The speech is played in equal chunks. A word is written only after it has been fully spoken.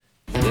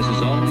This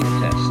is only a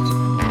test.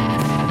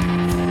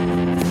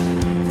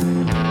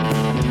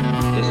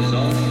 This is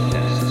only a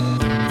test.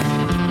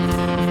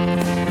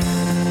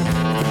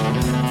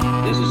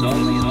 This is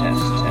only a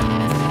test.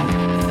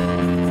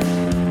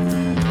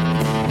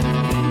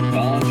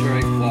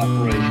 Voluntary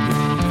cooperation.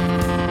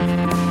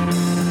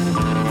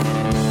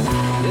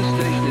 This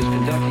station is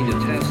conducting a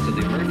test of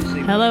the emergency...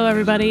 Hello,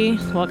 everybody.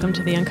 Welcome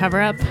to the Uncover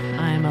Up.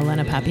 I'm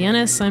Alena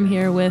Papianis. I'm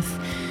here with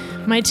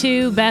my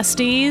two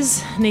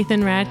besties,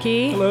 Nathan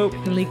Radke. Hello.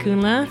 And Lee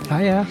Kunla.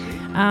 Hiya.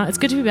 It's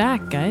good to be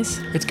back, guys.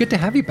 It's good to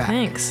have you back.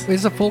 Thanks.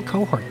 It's a full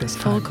cohort this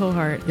time. Full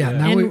cohort. Yeah,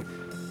 now And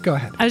Go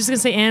ahead. I was just going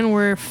to say, and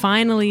we're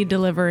finally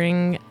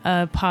delivering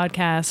a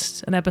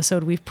podcast, an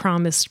episode we've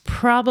promised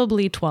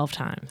probably 12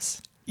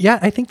 times. Yeah,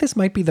 I think this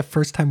might be the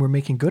first time we're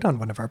making good on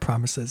one of our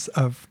promises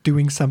of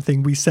doing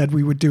something we said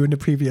we would do in a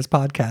previous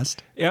podcast.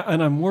 Yeah,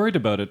 and I'm worried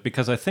about it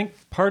because I think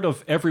part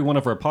of every one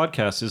of our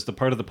podcasts is the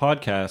part of the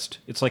podcast.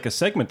 It's like a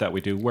segment that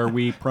we do where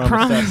we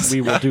promise that we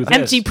will do this.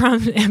 Empty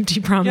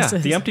promises. Yeah,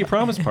 the empty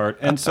promise part.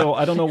 And so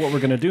I don't know what we're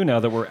going to do now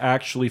that we're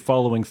actually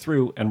following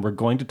through, and we're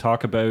going to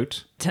talk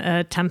about...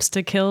 Attempts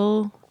to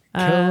kill...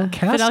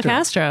 Castro. Fidel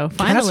Castro,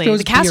 finally. Castro's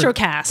the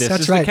Castrocast. This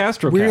That's is right. the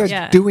Castrocast. We're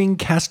Yeah. doing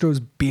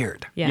Castro's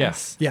beard.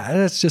 Yes. Yeah,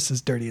 that's just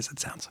as dirty as it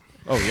sounds.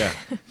 Oh, yeah.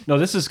 No,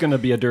 this is going to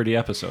be a dirty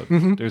episode.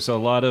 Mm-hmm. There's a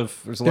lot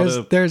of...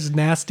 There's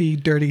nasty,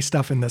 dirty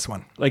stuff in this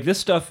one. Like, this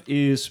stuff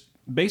is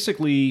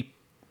basically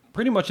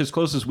pretty much as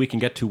close as we can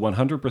get to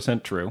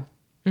 100% true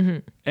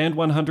and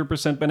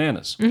 100%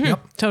 bananas. Mm-hmm.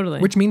 Yep. Totally.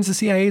 Which means the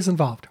CIA is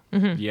involved.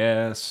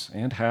 Yes,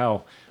 and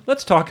how.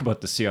 Let's talk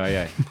about the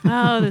CIA.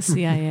 Oh, the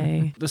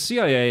CIA. The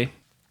CIA,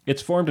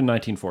 it's formed in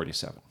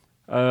 1947.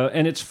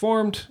 And it's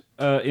formed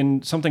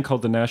in something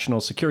called the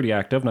National Security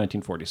Act of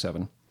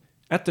 1947.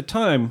 At the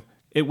time,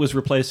 it was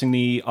replacing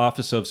the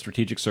Office of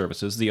Strategic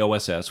Services, the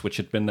OSS, which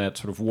had been that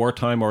sort of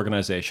wartime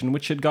organization,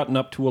 which had gotten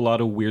up to a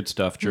lot of weird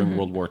stuff during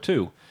World War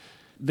II.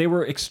 They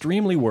were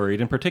extremely worried,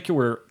 in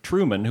particular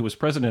Truman, who was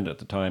president at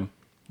the time,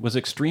 was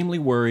extremely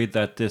worried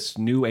that this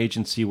new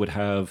agency would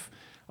have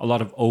a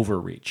lot of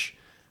overreach,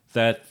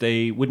 that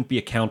they wouldn't be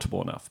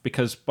accountable enough,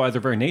 because by their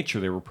very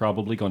nature, they were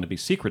probably going to be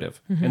secretive.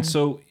 And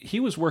so he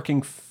was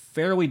working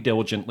fairly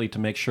diligently to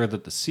make sure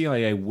that the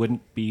CIA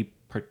wouldn't be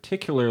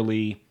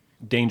particularly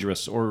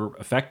dangerous or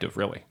effective,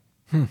 really.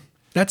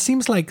 That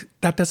seems like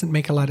that doesn't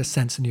make a lot of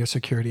sense in your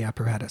security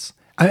apparatus.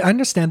 I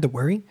understand the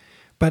worry,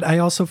 but I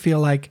also feel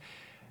like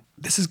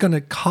this is going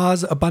to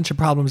cause a bunch of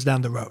problems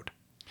down the road.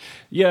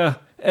 Yeah,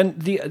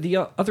 and the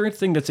other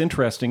thing that's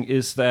interesting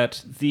is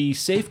that the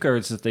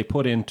safeguards that they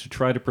put in to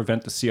try to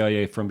prevent the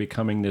CIA from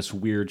becoming this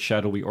weird,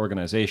 shadowy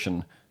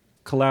organization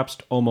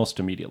collapsed almost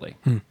immediately.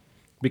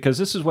 Because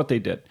this is what they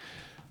did.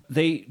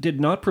 They did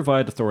not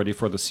provide authority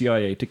for the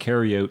CIA to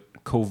carry out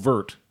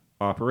covert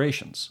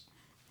operations.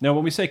 Now,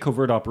 when we say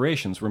covert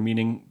operations, we're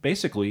meaning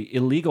basically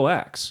illegal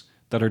acts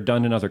that are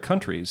done in other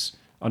countries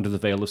under the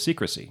veil of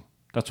secrecy.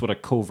 That's what a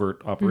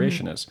covert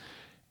operation is.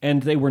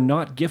 And they were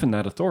not given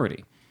that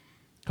authority.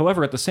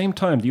 However, at the same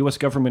time, the U.S.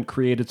 government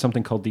created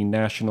something called the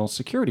National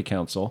Security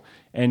Council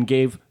and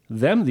gave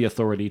them the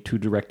authority to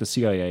direct the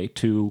CIA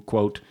to,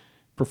 quote,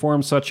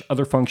 perform such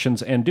other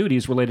functions and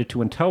duties related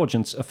to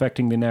intelligence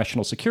affecting the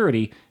national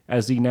security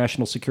as the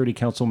National Security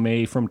Council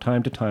may from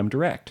time to time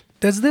direct.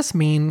 Does this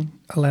mean,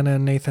 Alena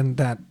and Nathan,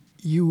 that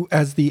you,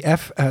 as the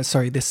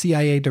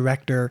CIA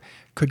director,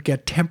 could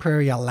get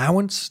temporary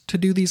allowance to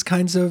do these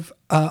kinds of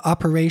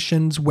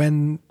operations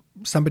when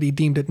somebody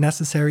deemed it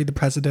necessary, the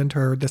president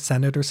or the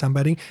Senate or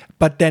somebody,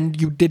 but then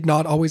you did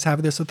not always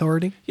have this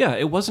authority? Yeah,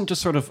 it wasn't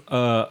just sort of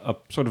a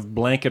sort of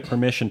blanket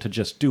permission to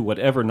just do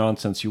whatever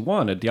nonsense you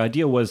wanted. The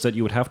idea was that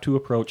you would have to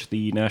approach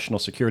the National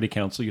Security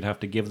Council, you'd have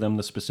to give them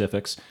the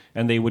specifics,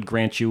 and they would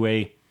grant you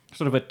a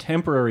sort of a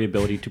temporary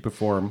ability to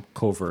perform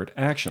covert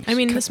actions. I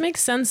mean, this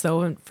makes sense,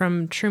 though,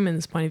 from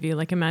Truman's point of view.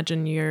 Like,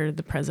 imagine you're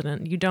the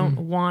president. You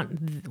don't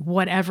want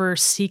whatever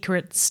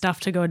secret stuff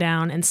to go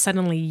down, and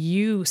suddenly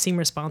you seem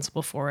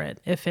responsible for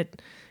it. If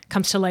it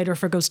comes to light or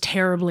if it goes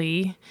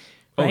terribly,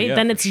 right? Yeah,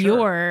 then it's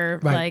your,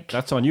 Right. like...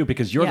 That's on you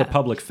because you're the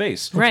public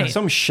face. Right.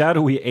 Some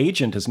shadowy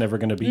agent is never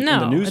going to be in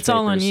the newspapers. It's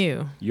all on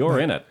you. You're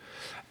in it.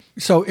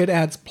 So it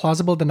adds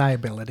plausible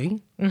deniability.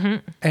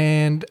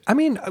 And I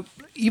mean,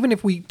 even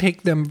if we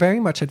take them very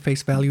much at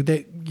face value,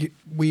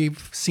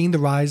 we've seen the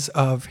rise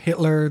of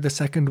Hitler, the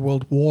Second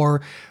World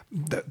War,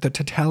 the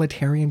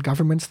totalitarian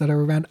governments that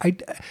are around.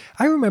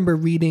 I remember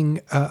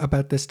reading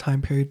about this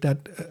time period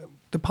that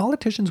the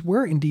politicians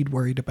were indeed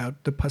worried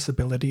about the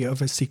possibility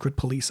of a secret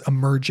police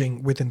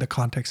emerging within the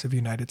context of the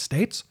United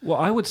States. Well,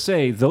 I would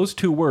say those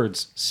two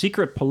words,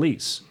 secret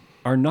police,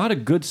 are not a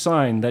good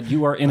sign that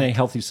you are in a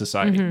healthy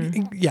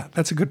society. Yeah,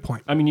 that's a good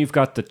point. I mean, you've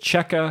got the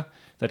Cheka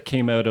that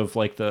came out of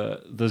like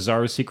the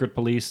Tsar's secret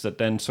police that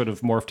then sort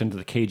of morphed into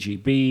the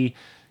KGB.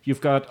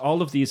 You've got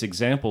all of these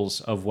examples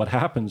of what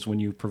happens when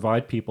you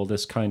provide people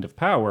this kind of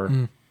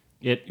power.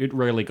 It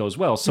rarely goes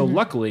well. So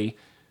luckily,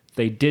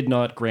 they did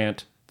not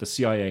grant the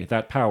CIA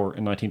that power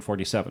in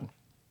 1947.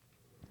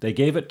 They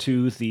gave it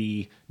to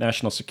the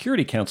National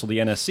Security Council, the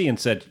NSC, and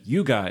said,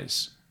 you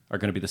guys are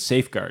going to be the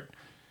safeguard.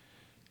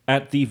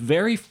 At the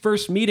very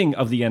first meeting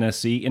of the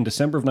NSC in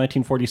December of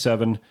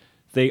 1947,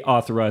 they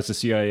authorized the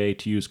CIA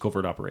to use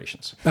covert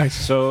operations. Nice.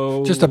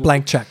 So Just a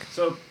blank check.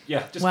 So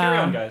yeah, just Wow. carry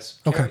on, guys.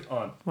 Carry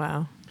on.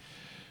 Wow.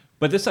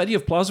 But this idea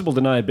of plausible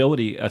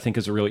deniability, I think,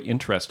 is a really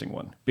interesting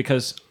one,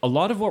 because a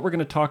lot of what we're going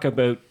to talk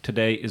about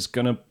today is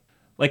going to,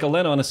 like,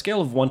 Alena, on a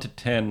scale of 1 to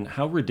 10,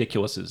 how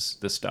ridiculous is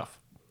this stuff?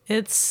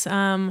 It's,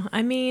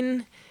 I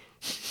mean,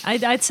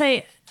 I'd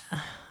say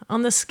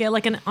on the scale,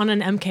 like on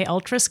an MK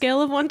Ultra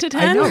scale of 1 to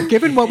 10. I know,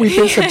 given what we've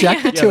been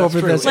subjected to that's over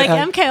true. this. Like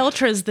MK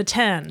Ultra is the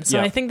 10. So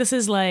Yeah. I think this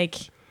is an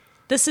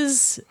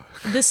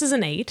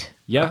 8.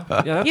 Yeah,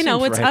 that You know,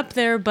 seems it's right. up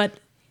there, but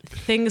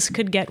things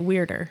could get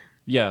weirder.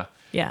 Yeah.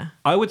 Yeah.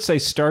 I would say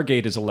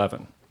Stargate is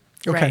 11.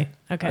 Okay. Right.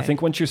 Okay. I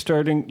think once you're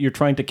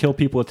trying to kill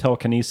people with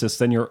telekinesis,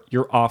 then you're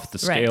off the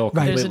scale Right.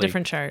 completely. There's a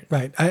different chart.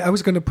 Right. I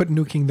was going to put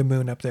nuking the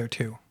moon up there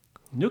too.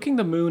 Nuking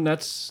the moon,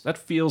 that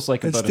feels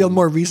like It's about still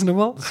more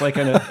reasonable. It's like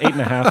an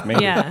 8.5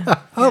 maybe. Yeah.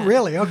 Oh,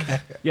 really?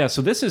 Okay. Yeah,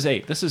 so this is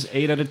 8. This is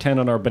 8 out of 10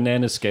 on our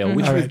banana scale,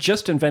 which All we've right.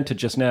 just invented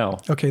just now.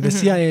 Okay. The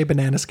CIA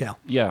banana scale.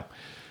 Yeah.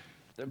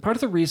 Part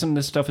of the reason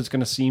this stuff is going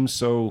to seem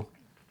so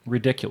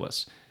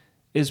ridiculous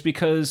is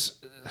because,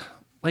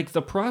 like,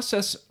 the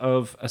process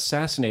of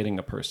assassinating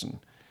a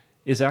person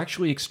is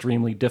actually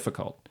extremely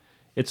difficult.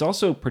 It's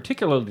also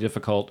particularly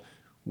difficult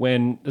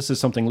when, this is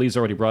something Lee's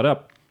already brought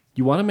up,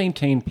 you want to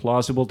maintain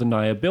plausible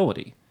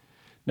deniability.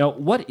 Now,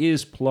 what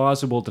is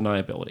plausible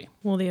deniability?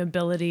 Well, the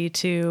ability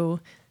to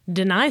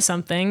deny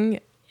something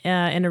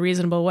in a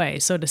reasonable way.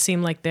 So to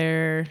seem like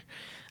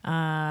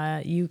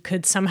you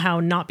could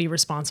somehow not be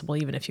responsible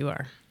even if you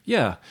are.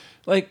 Yeah,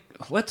 like,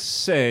 let's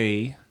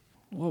say,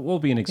 what will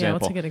be an Yeah,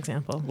 example? what's a good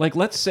example? Like,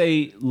 let's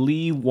say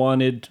Lee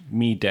wanted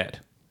me dead.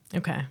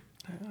 Okay.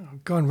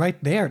 Going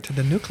right there to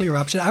the nuclear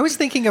option. I was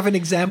thinking of an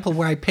example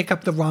where I pick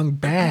up the wrong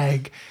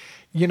bag.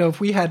 You know,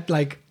 if we had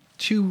like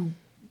 2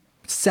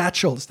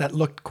 satchels that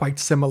looked quite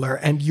similar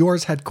and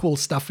yours had cool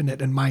stuff in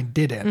it and mine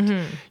didn't.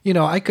 Mm-hmm. You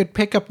know, I could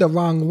pick up the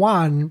wrong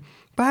one,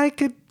 but I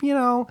could, you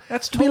know...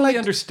 That's be totally like,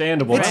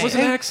 understandable. That was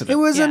an accident.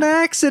 It was an Yeah.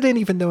 accident,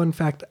 even though, in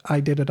fact,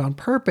 I did it on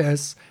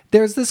purpose.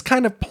 There's this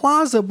kind of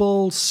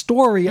plausible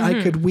story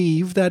I could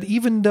weave that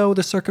even though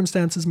the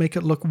circumstances make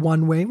it look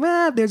one way,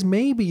 there's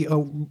maybe a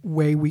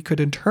way we could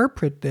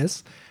interpret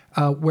this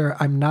where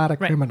I'm not a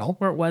Right. criminal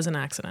Where it was an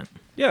accident.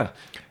 Yeah.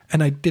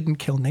 and I didn't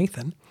kill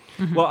Nathan.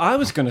 Well, I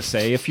was going to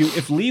say,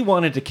 if Lee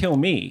wanted to kill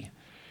me,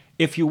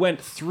 if you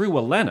went through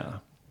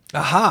Alena,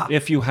 Aha!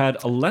 if you had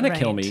Alena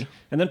kill Right. me,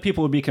 and then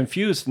people would be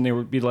confused and they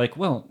would be like,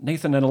 well,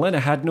 Nathan and Alena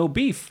had no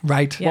beef.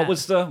 Right. Yeah.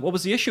 What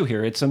was the issue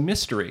here? It's a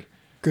mystery.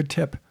 Good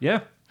tip.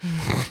 Yeah.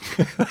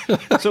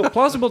 So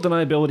plausible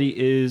deniability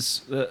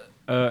is,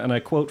 and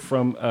I quote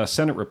from a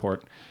Senate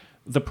report,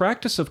 the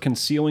practice of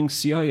concealing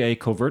CIA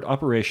covert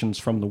operations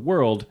from the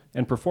world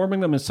and performing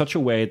them in such a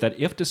way that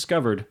if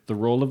discovered, the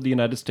role of the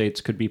United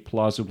States could be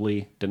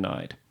plausibly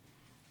denied.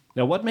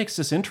 Now, what makes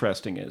this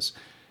interesting is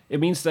it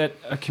means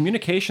that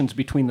communications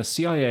between the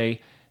CIA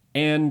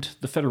and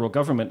the federal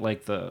government,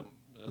 like the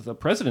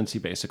presidency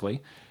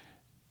basically,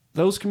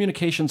 those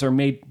communications are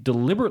made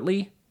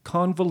deliberately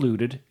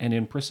convoluted and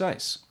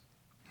imprecise.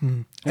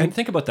 And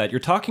think about that. You're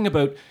talking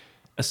about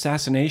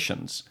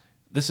assassinations.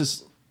 This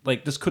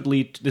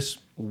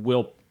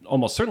will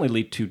almost certainly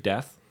lead to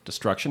death,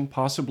 destruction,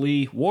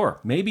 possibly war,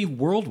 maybe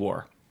world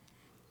war.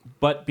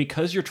 But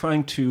because you're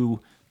trying to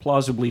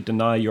plausibly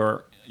deny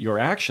your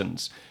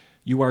actions,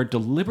 you are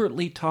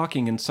deliberately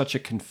talking in such a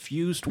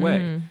confused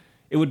way.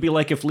 It would be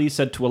like if Lee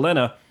said to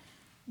Alena,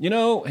 you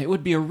know, it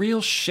would be a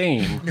real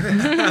shame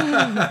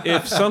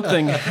if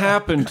something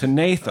happened to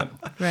Nathan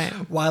Right.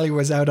 While he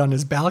was out on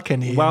his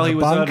balcony while in he the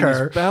was out bunker.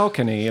 on his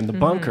balcony in the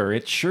bunker.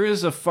 It sure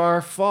is a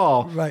far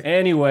fall. Right.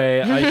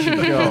 Anyway, I should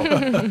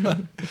go.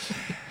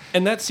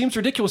 And that seems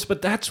ridiculous,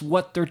 but that's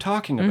what they're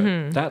talking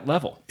about, that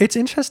level. It's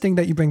interesting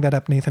that you bring that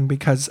up, Nathan,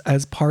 because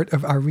as part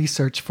of our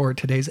research for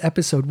today's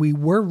episode, we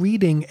were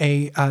reading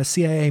a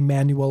CIA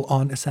manual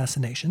on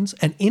assassinations.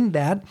 And in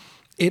that,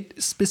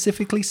 it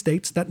specifically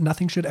states that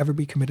nothing should ever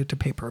be committed to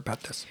paper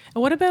about this.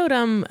 What about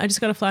I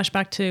just got a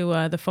flashback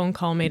to the phone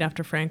call made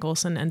after Frank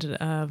Olson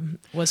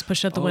was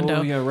pushed out the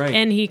window. Yeah, right.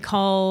 And he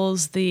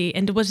calls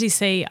and what does he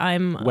say?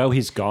 Well,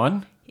 he's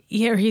gone?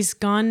 Yeah, he's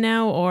gone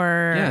now,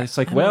 or Yeah, it's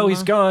like, I don't well,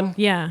 he's know. gone.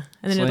 Yeah, and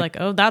then It's they're like-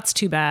 like, oh, that's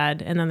too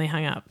bad, and then they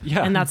hung up.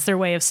 Yeah. And that's their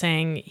way of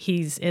saying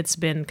it's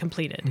been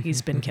completed.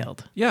 He's been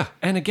killed. Yeah,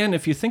 and again,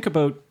 if you think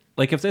about,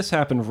 like, if this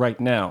happened right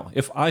now,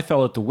 if I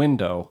fell out the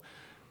window,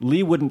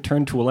 Lee wouldn't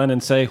turn to Alena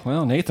and say,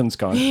 well, Nathan's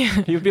gone.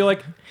 He would be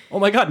like, oh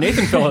my God,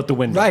 Nathan fell out the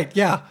window. Right,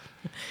 yeah.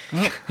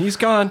 Well, he's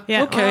gone.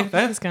 Yeah, Okay,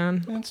 well, he's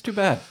gone. That's too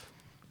bad.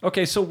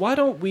 Okay, so why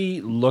don't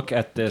we look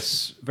at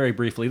this very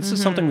briefly? This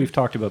is something we've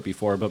talked about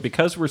before, but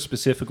because we're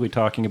specifically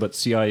talking about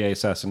CIA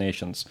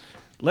assassinations,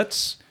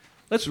 let's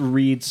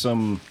read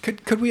some.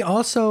 Could we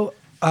also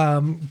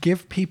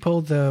give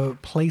people the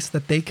place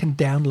that they can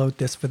download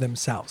this for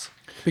themselves?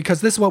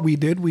 Because this is what we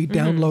did. We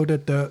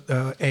downloaded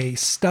a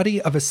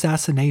study of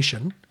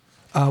assassination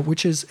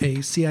which is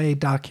a CIA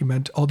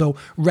document, although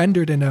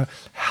rendered in a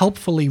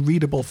helpfully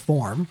readable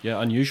form.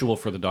 Yeah, unusual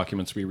for the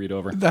documents we read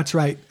over. That's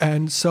right.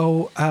 And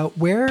so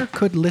where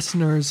could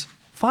listeners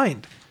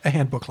find a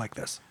handbook like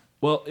this?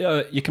 Well,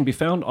 it can be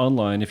found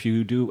online if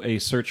you do a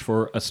search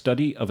for A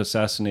Study of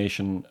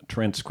Assassination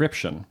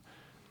Transcription.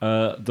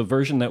 The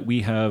version that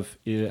we have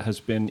has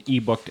been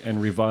ebooked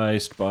and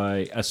revised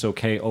by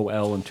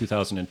SOKOL in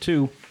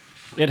 2002.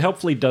 It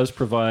helpfully does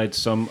provide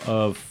some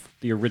of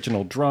the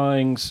original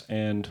drawings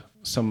and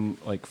some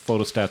like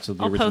photostats of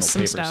the original post some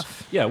papers.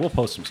 stuff. Yeah, we'll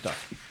post some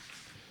stuff.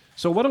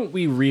 So why don't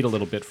we read a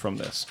little bit from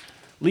this?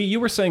 Lee, you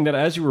were saying that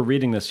as you were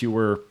reading this, you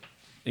were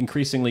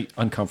increasingly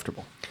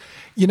uncomfortable.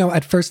 You know,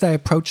 at first I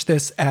approached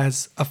this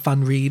as a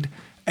fun read,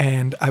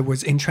 and I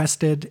was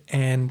interested,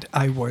 and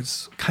I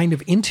was kind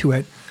of into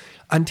it,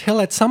 until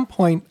at some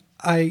point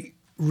I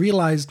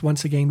realized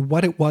once again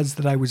what it was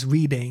that I was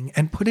reading,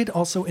 and put it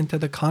also into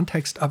the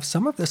context of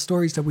some of the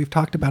stories that we've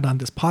talked about on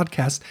this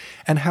podcast,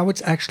 and how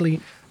it's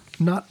actually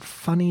not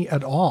funny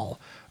at all.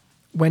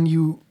 When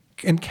you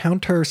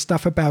encounter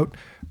stuff about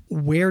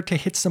where to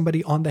hit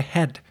somebody on the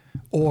head,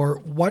 or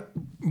what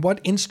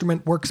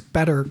instrument works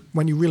better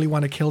when you really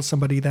want to kill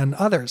somebody than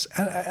others.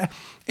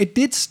 It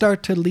did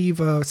start to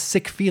leave a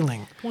sick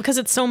feeling. Well, because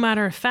it's so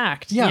matter of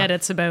fact, Yeah. yet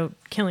it's about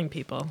killing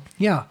people.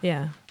 Yeah.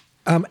 Yeah.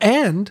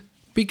 And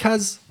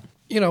because,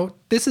 you know,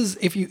 this is,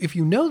 if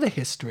you know the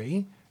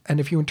history, and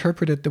if you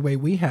interpret it the way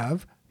we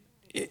have,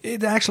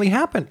 it actually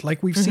happened.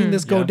 Like, we've seen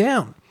this go Yeah.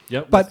 down.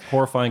 Yep, But with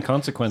horrifying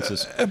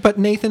consequences. But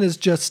Nathan has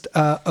just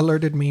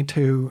alerted me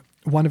to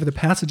one of the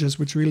passages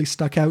which really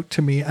stuck out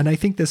to me, and I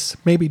think this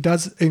maybe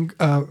does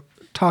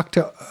talk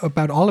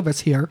about all of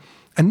us here.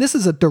 And this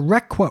is a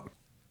direct quote.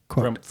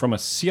 From a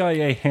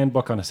CIA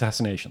handbook on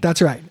assassination.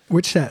 That's right,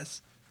 which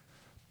says,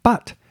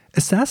 "But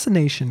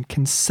assassination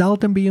can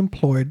seldom be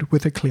employed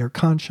with a clear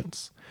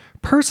conscience.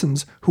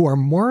 Persons who are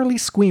morally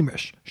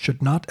squeamish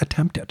should not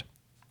attempt it."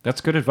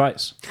 That's good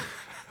advice.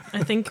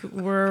 I think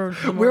we're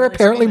We're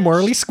apparently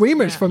morally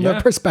squeamish Yeah. from Yeah.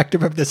 the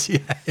perspective of the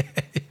CIA.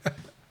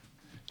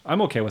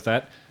 I'm okay with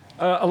that.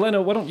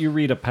 Alena, why don't you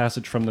read a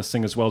passage from this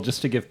thing as well,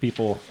 just to give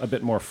people a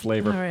bit more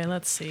flavor? All right,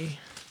 let's see.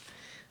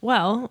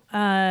 Well,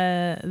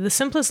 the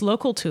simplest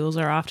local tools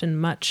are often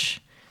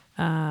much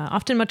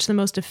the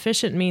most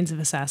efficient means of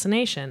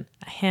assassination.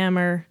 A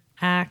hammer,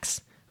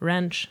 axe,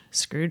 wrench,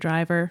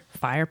 screwdriver,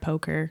 fire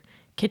poker,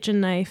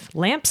 kitchen knife,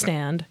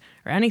 lampstand,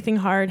 or anything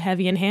hard,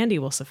 heavy, and handy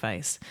will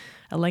suffice.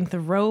 A length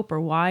of rope or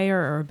wire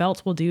or a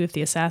belt will do if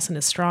the assassin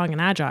is strong and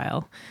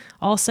agile.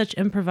 All such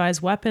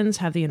improvised weapons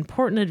have the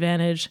important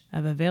advantage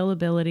of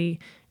availability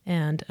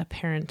and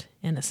apparent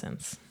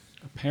innocence.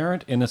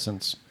 Apparent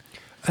innocence.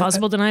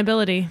 Plausible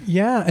deniability.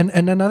 Yeah, and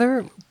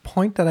another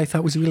point that I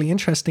thought was really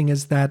interesting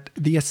is that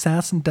the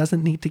assassin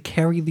doesn't need to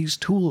carry these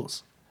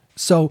tools.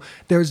 So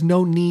there's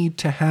no need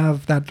to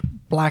have that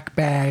black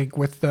bag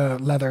with the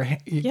leather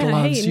Yeah,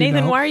 gloves. hey, you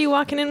Nathan, know. why are you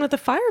walking in with a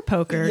fire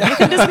poker?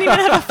 Nathan doesn't even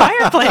have a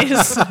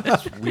fireplace.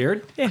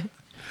 Weird. Yeah.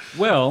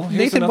 Well, here's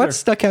Nathan, another, what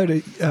stuck out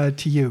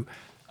to you?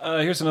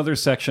 here's another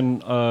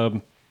section,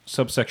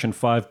 subsection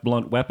 5,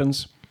 blunt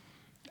weapons.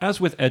 As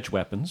with edge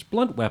weapons,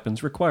 blunt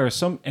weapons require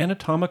some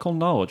anatomical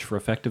knowledge for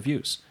effective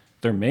use.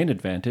 Their main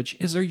advantage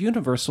is their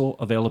universal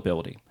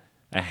availability.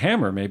 A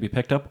hammer may be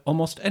picked up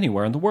almost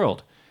anywhere in the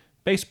world.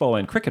 Baseball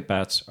and cricket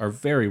bats are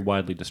very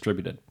widely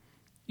distributed.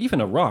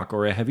 Even a rock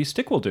or a heavy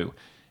stick will do,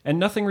 and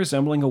nothing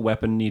resembling a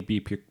weapon need be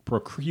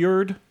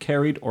procured,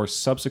 carried, or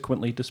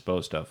subsequently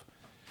disposed of.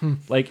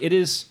 Like, it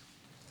is,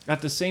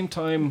 at the same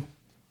time,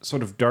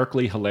 sort of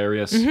darkly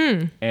hilarious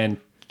and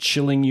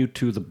chilling you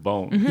to the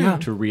bone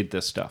to read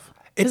this stuff.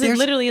 Because it There's-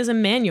 literally is a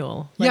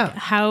manual. Like Yeah.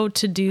 how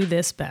to do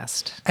this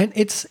best. And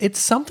it's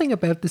something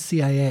about the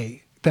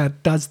CIA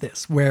that does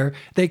this, where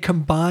they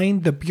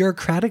combine the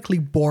bureaucratically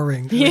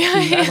boring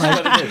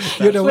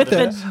with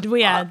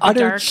the utter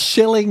dark.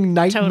 chilling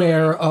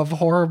nightmare Totally. of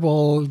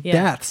horrible Yeah.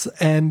 deaths.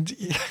 And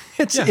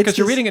it's Yeah, because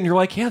you're this- reading it and you're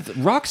like, yeah, the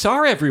rocks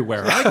are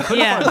everywhere. I could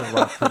Yeah. find a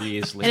rock pretty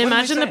easily. And What did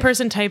imagine they the say?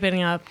 person typing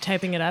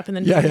it up, and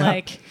then Yeah, being yeah.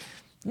 like,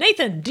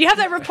 Nathan, do you have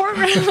that report,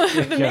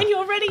 the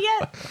manual ready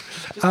yet?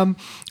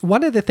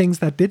 One of the things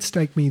that did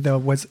strike me, though,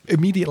 was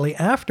immediately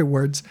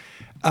afterwards,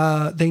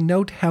 they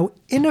note how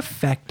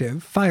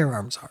ineffective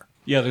firearms are.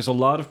 Yeah, there's a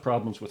lot of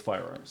problems with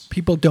firearms.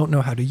 People don't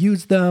know how to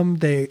use them.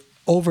 They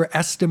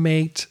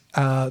overestimate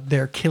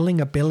their killing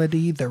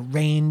ability, their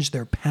range,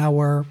 their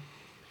power.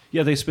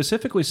 Yeah, they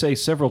specifically say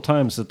several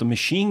times that the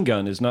machine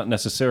gun is not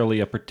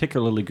necessarily a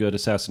particularly good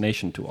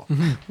assassination tool.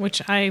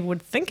 Which I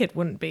would think it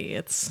wouldn't be.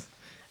 It's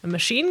a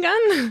machine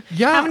gun?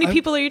 Yeah, How many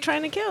people are you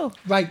trying to kill?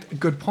 Right,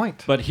 good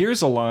point. But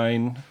here's a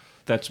line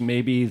that's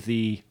maybe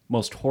the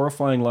most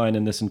horrifying line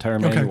in this entire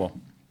manual.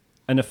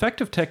 An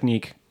effective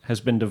technique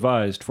has been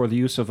devised for the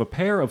use of a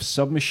pair of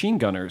submachine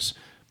gunners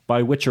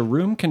by which a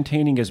room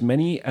containing as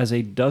many as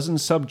a dozen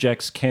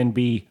subjects can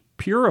be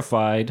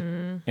purified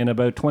in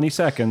about 20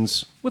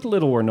 seconds with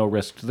little or no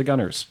risk to the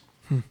gunners.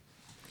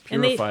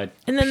 Purified.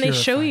 And then they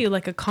show Purified. you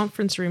like a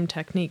conference room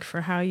technique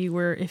for how you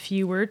were, if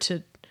you were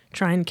to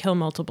try and kill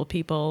multiple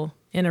people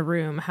in a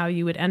room, how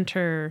you would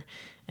enter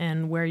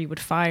and where you would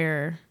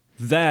fire.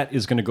 That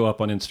is going to go up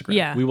on Instagram.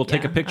 Yeah, We will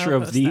take a picture I'll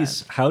of post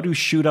these, how to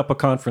shoot up a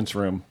conference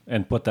room,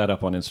 and put that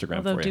up on Instagram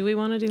Although, for you. do we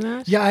want to do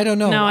that? Yeah, I don't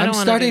know. No, I I'm don't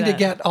wanna do starting to that.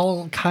 get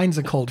all kinds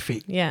of cold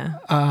feet. Yeah.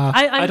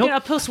 don't-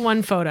 I'll post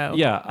one photo.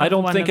 Yeah, I of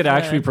don't one think of it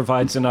actually the-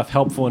 provides enough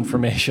helpful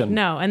information.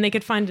 No, and they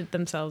could find it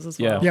themselves as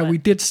well. Yeah, but, we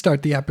did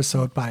start the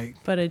episode by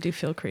But I do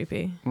feel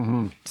creepy.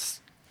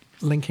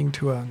 linking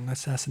to an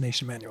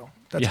assassination manual.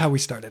 That's Yeah. how we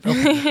started.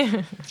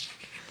 Okay.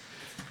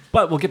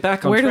 But we'll get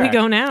back on Where do we track.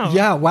 go now?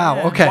 Yeah,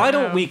 wow, okay. Why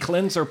don't we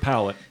cleanse our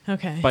palate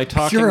Okay. by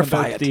talking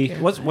Purify about it.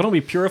 why don't we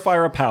purify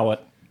our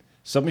palate,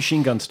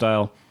 submachine gun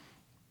style,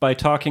 by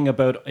talking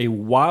about a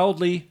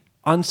wildly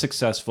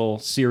unsuccessful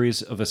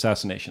series of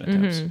assassination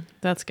attempts.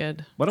 That's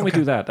good. Why don't we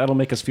do that? That'll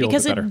make us feel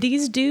Because a bit better.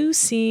 these do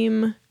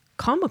seem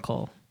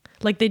comical.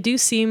 Like they do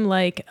seem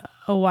like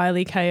a Wile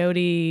E.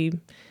 Coyote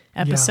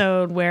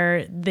episode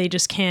where they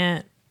just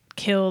can't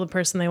kill the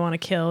person they want to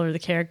kill or the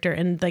character,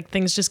 and like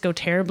things just go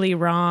terribly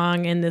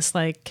wrong in this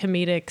like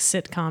comedic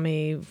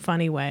sitcom-y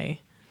funny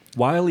way.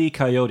 Wile E.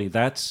 Coyote,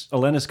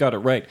 Alena's got it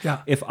right. Yeah.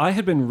 If I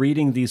had been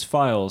reading these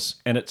files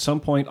and at some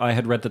point I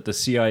had read that the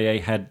CIA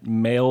had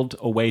mailed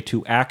away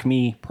to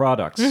Acme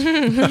Products,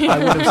 I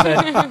would have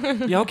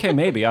said, yeah, okay,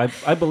 maybe.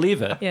 I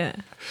believe it. Yeah.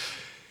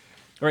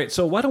 All right,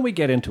 so why don't we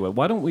get into it?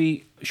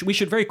 We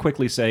should very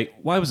quickly say,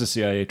 why was the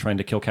CIA trying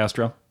to kill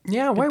Castro?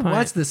 Yeah, why point.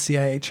 was the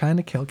CIA trying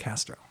to kill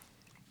Castro?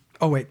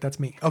 Oh, wait, that's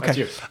me. Okay. That's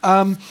you.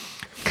 All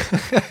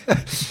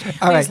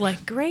right. He's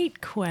like, great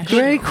question.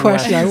 Great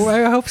question.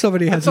 I hope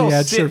somebody has Let's the all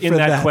answer sit for in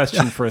that that.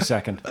 question for a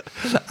second.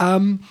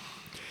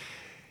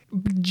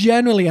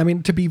 Generally, I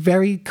mean, to be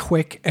very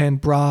quick and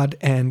broad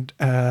and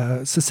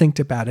succinct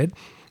about it,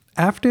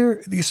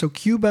 so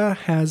Cuba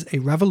has a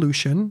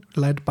revolution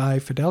led by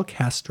Fidel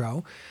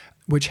Castro,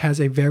 which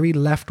has a very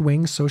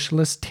left-wing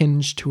socialist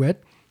tinge to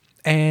it.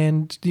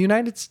 And the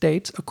United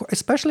States,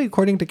 especially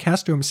according to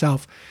Castro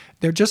himself,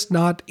 they're just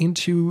not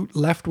into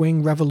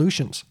left-wing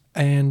revolutions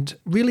and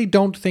really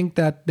don't think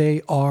that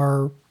they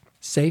are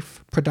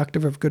safe,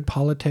 productive of good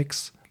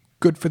politics,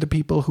 good for the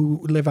people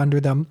who live under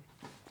them.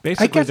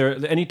 Basically,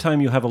 guess-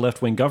 anytime you have a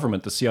left-wing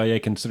government, the CIA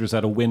considers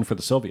that a win for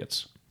the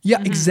Soviets.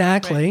 Yeah,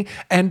 exactly.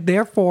 And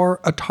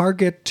therefore, a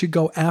target to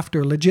go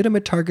after,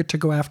 legitimate target to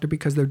go after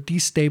because they're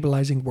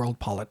destabilizing world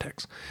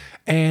politics.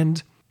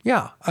 And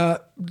yeah,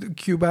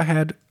 Cuba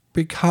had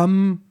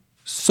become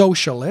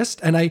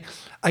socialist. And I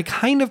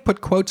kind of put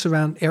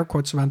air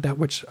quotes around that,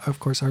 which of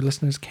course our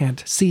listeners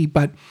can't see,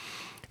 but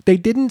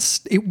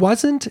it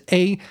wasn't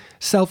a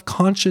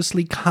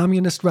self-consciously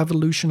communist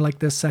revolution like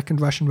the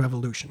Second Russian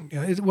Revolution.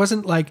 It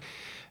wasn't like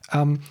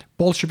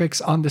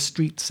Bolsheviks on the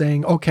street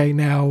saying, okay,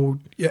 now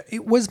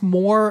it was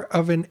more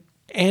of an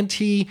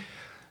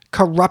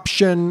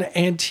anti-corruption,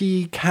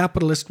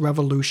 anti-capitalist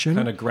revolution.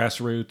 Kind of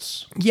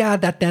grassroots. Yeah,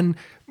 that then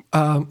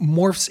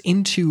morphs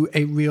into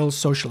a real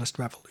socialist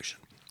revolution.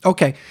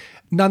 Okay,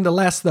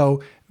 nonetheless,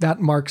 though, that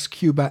marks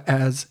Cuba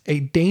as a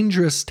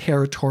dangerous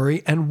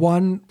territory and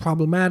one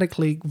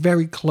problematically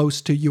very close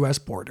to U.S.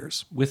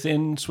 borders.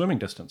 Within swimming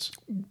distance.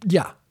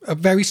 Yeah, a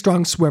very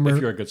strong swimmer.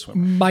 If you're a good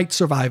swimmer. Might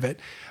survive it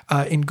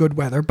in good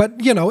weather. But,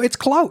 it's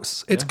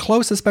close. It's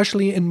close,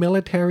 especially in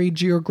military,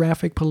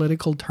 geographic,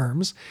 political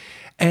terms.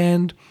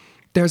 And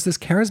there's this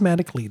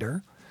charismatic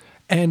leader.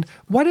 And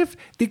what if,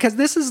 because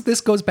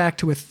this goes back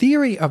to a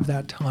theory of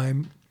that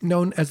time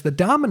known as the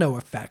domino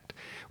effect,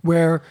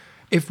 where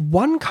if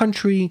one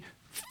country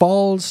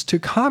falls to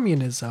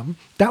communism,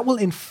 that will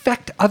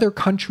infect other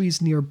countries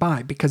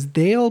nearby because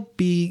they'll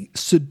be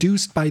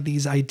seduced by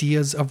these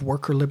ideas of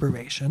worker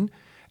liberation.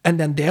 And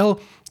then they'll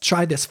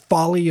try this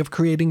folly of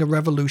creating a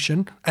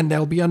revolution. And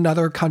there'll be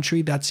another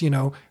country that's,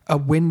 a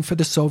win for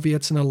the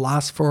Soviets and a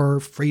loss for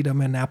freedom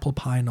and apple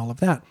pie and all of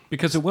that.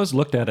 Because it was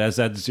looked at as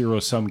that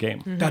zero-sum game.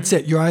 Mm-hmm. That's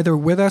it. You're either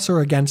with us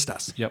or against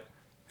us. Yep.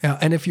 Yeah,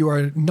 and if you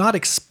are not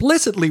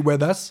explicitly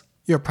with us,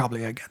 you're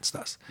probably against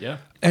us. Yeah.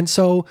 And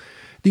so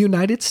the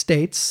United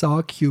States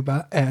saw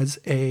Cuba as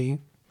a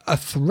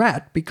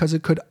threat because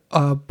it could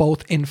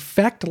both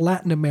infect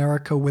Latin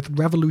America with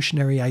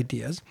revolutionary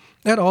ideas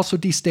and also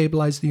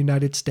destabilize the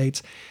United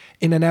States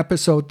in an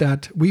episode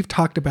that we've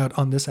talked about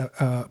on this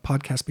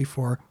podcast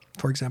before,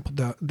 for example,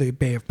 the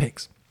Bay of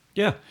Pigs.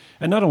 Yeah.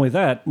 And not only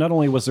that, not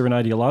only was there an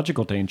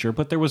ideological danger,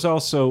 but there was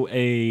also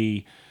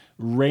a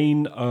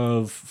rain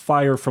of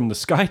fire from the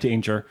sky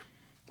danger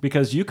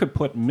because you could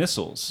put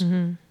missiles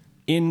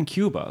in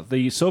Cuba.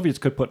 The Soviets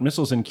could put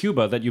missiles in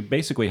Cuba that you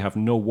basically have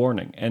no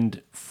warning.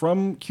 And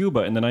from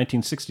Cuba in the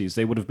 1960s,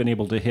 they would have been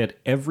able to hit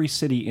every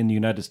city in the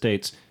United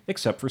States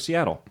except for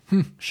Seattle.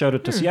 Shout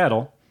out to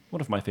Seattle,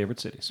 one of my favorite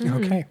cities.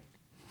 Okay.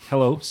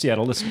 Hello,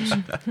 Seattle listeners.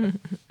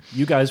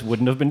 You guys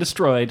wouldn't have been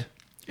destroyed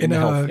in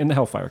the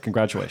hellfire.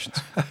 Congratulations.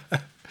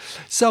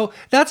 So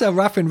that's a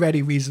rough and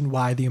ready reason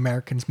why the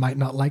Americans might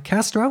not like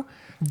Castro.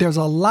 There's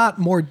a lot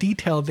more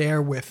detail there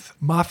with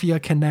mafia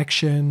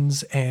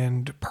connections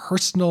and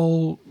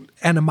personal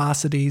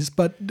animosities,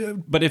 but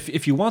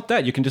if you want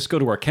that, you can just go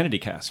to our Kennedy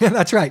cast. yeah,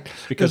 that's right.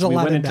 Because There's a we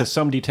lot went in into that.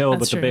 some detail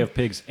That's about the true. Bay of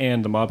Pigs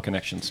and the mob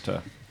connections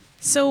to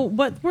So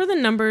what were the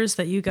numbers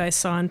that you guys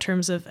saw in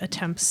terms of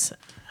attempts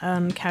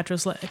on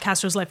Castro's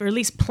life, or at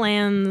least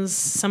plans,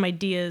 some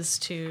ideas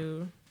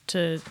to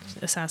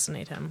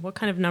assassinate him? What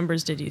kind of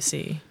numbers did you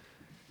see?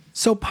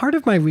 So part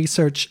of my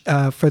research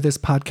for this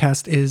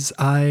podcast is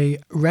I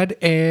read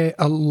a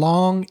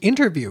long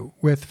interview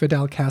with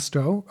Fidel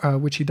Castro,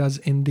 which he does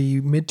in the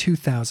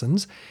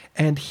mid-2000s,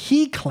 and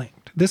he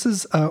claimed, this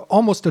is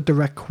almost a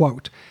direct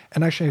quote,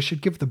 and actually I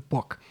should give the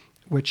book,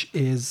 which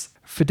is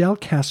Fidel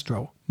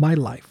Castro, My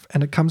Life,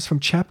 and it comes from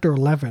chapter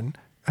 11,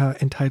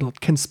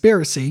 entitled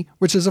Conspiracy,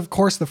 which is, of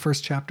course, the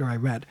first chapter I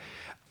read.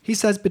 He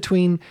says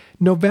between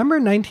November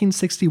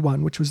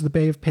 1961, which was the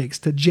Bay of Pigs,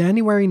 to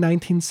January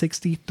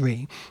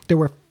 1963, there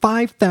were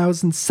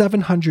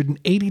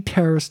 5,780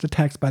 terrorist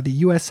attacks by the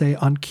USA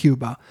on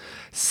Cuba.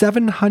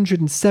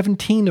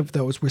 717 of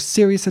those were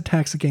serious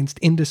attacks against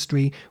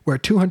industry, where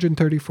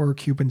 234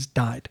 Cubans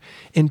died.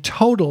 In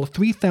total,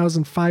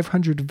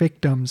 3,500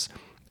 victims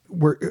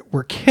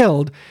were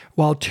killed,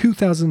 while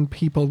 2,000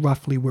 people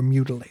roughly were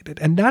mutilated.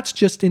 And that's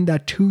just in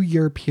that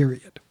 2-year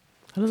period.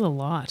 That is a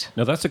lot.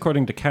 Now, that's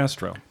according to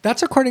Castro.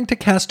 That's according to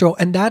Castro,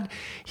 and that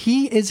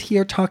he is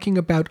here talking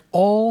about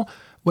all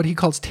what he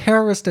calls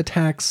terrorist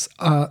attacks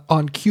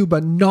on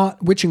Cuba,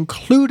 which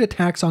include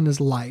attacks on his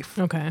life,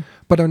 Okay.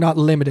 but are not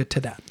limited to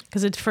that.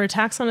 Because for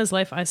attacks on his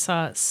life, I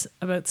saw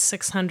about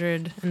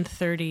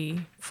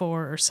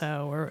 634 or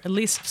so, or at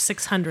least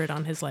 600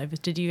 on his life.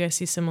 Did you guys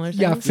see similar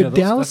things? Yeah, Fidel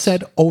that's-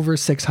 said over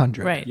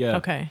 600. Right. Yeah.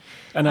 Okay.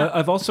 And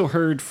I've also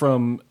heard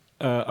from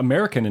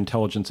American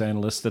intelligence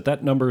analysts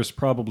that number is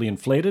probably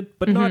inflated,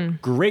 but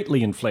not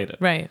greatly inflated.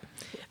 Right.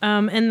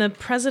 And the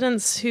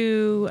presidents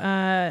who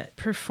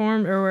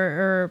performed or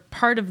were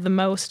part of the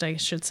most, I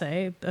should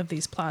say, of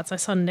these plots, I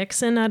saw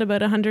Nixon at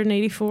about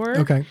 184.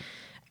 Okay.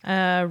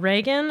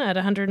 Reagan at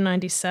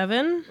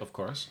 197. Of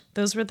course.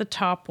 Those were the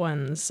top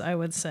ones, I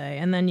would say.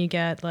 And then you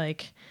get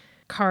like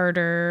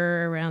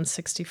Carter around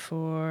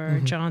 64,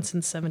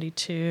 Johnson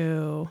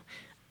 72.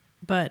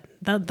 But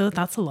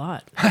that's a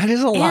lot. That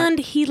is a lot. And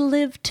he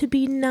lived to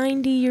be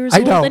 90 years I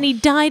old, know. and he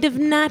died of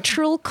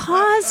natural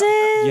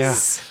causes. Yeah.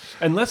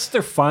 Unless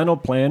their final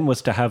plan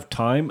was to have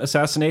time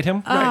assassinate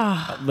him,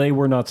 they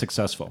were not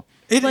successful.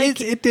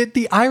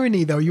 The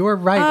irony, though, you're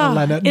right,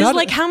 Alena. Is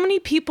like how many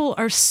people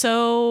are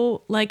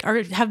so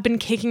have been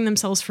kicking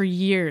themselves for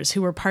years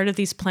who were part of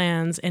these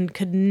plans and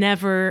could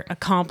never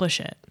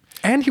accomplish it.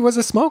 And he was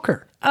a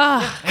smoker.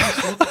 And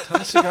smoked a ton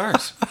of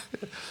cigars.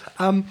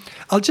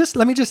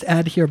 Let me just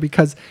add here,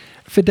 because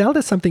Fidel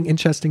does something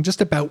interesting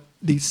just about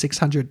these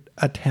 600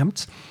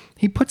 attempts.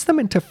 He puts them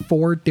into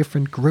 4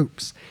 different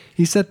groups.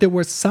 He said there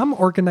were some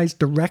organized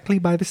directly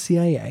by the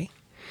CIA.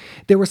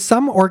 There were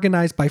some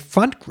organized by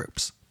front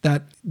groups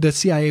that the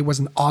CIA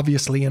wasn't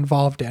obviously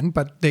involved in,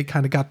 but they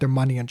kind of got their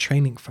money and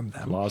training from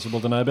them.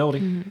 Plausible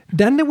deniability.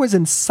 Then there was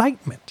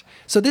incitement.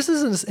 So this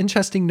is an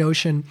interesting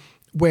notion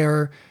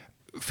where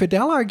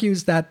Fidel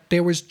argues that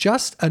there was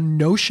just a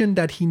notion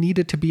that he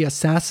needed to be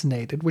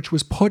assassinated, which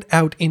was put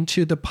out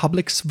into the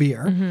public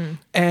sphere.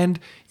 And,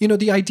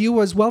 the idea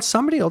was, well,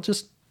 somebody will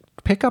just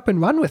pick up and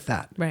run with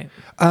that. Right.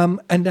 And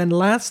then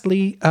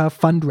lastly,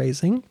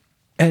 fundraising.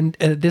 And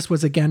this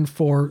was, again,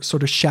 for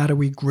sort of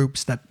shadowy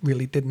groups that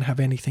really didn't have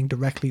anything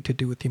directly to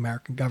do with the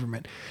American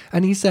government.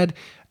 And he said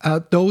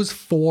those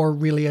 4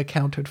 really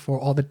accounted for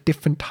all the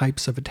different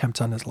types of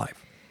attempts on his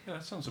life. Yeah,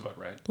 that sounds about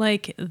right.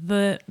 Like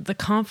the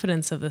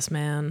confidence of this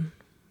man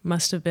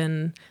must have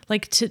been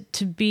like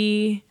to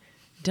be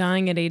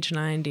dying at age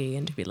 90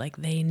 and to be like,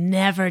 they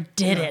never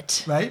did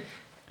it. Right?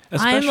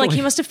 I'm like,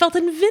 he must have felt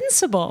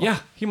invincible. Yeah,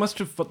 he must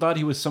have thought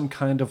he was some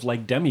kind of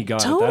like demigod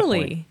at that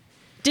Totally. point.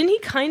 Didn't he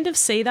kind of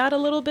say that a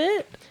little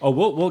bit? Oh,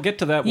 we'll get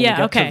to that when we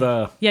get to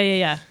the...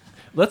 Yeah.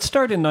 Let's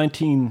start in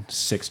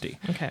 1960.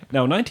 Okay.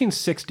 Now,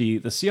 1960,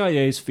 the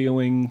CIA is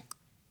feeling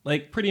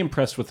like pretty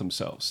impressed with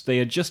themselves. They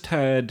had just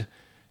had,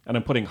 and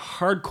I'm putting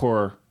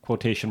hardcore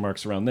quotation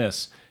marks around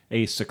this,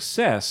 a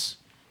success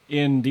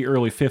in the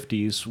early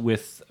 50s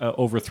with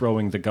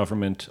overthrowing the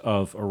government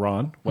of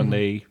Iran when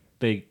they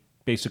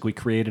basically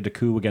created a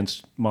coup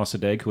against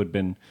Mossadegh, who had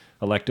been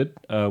elected.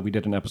 We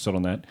did an episode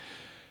on that.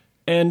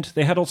 And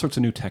they had all sorts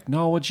of new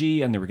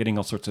technology, and they were getting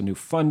all sorts of new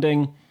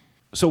funding.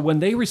 So when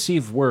they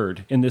receive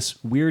word in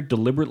this weird,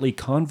 deliberately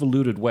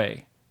convoluted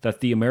way that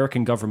the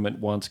American government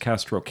wants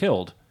Castro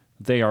killed,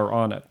 they are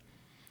on it.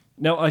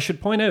 Now, I should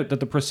point out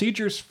that the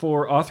procedures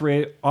for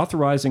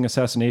authorizing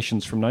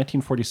assassinations from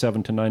 1947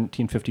 to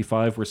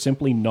 1955 were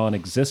simply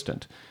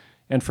non-existent.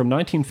 And from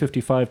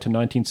 1955 to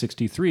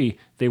 1963,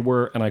 they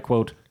were, and I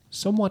quote,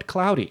 somewhat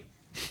cloudy.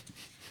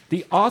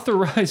 The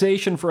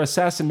authorization for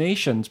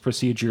assassinations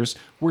procedures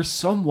were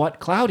somewhat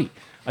cloudy.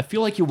 I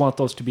feel like you want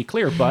those to be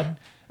clear, but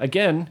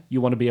again,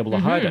 you want to be able to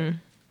hide it.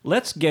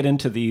 Let's get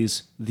into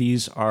these.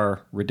 These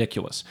are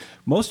ridiculous.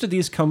 Most of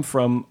these come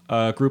from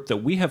a group that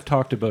we have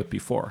talked about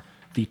before,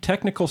 the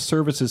Technical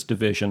Services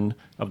Division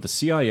of the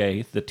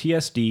CIA, the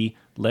TSD,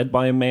 led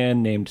by a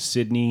man named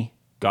Sidney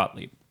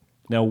Gottlieb.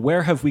 Now,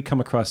 where have we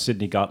come across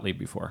Sidney Gottlieb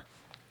before?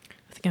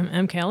 I think I'm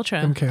MK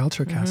Ultra. MK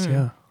Ultra cast,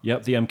 yeah.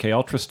 Yep, the MK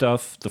Ultra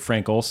stuff, the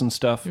Frank Olson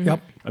stuff.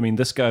 Yep. I mean,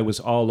 this guy was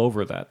all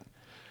over that.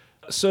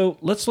 So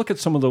let's look at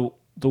some of the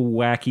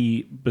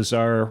wacky,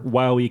 bizarre,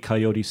 Wile E.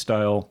 Coyote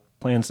style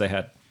plans they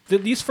had.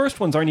 These first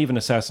ones aren't even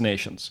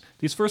assassinations.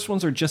 These first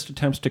ones are just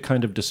attempts to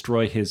kind of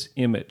destroy his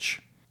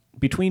image.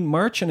 Between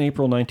March and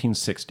April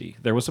 1960,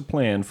 there was a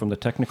plan from the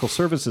Technical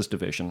Services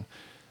Division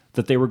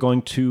that they were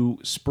going to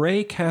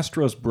spray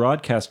Castro's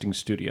broadcasting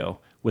studio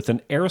with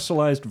an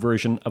aerosolized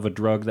version of a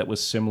drug that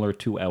was similar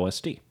to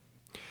LSD.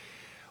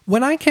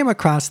 When I came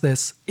across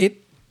this,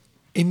 it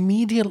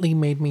immediately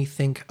made me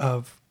think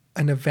of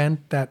an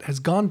event that has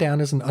gone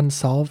down as an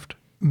unsolved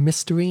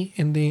mystery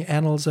in the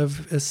annals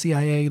of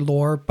CIA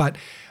lore, but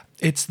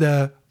it's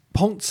the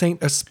Pont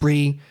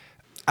Saint-Esprit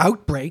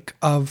outbreak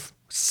of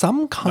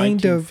some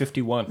kind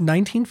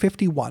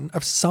 1951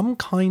 of some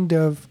kind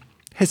of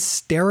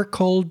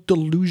hysterical,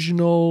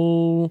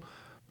 delusional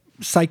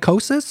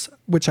psychosis,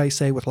 which I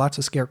say with lots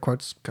of scare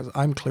quotes because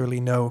I'm clearly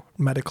no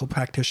medical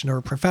practitioner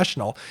or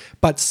professional,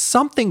 but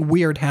something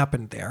weird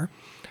happened there.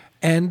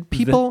 And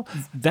people...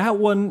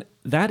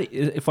 That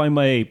if I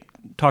may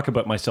talk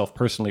about myself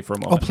personally for a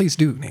moment. Oh, please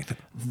do, Nathan.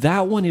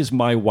 That one is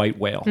my white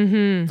whale.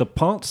 The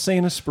Pont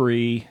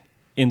Saint-Esprit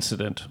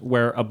incident,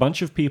 where a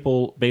bunch of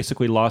people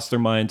basically lost their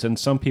minds and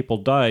some people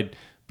died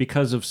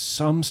because of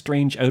some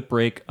strange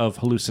outbreak of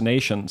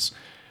hallucinations.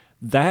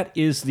 That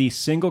is the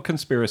single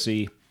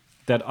conspiracy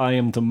that I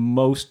am the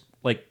most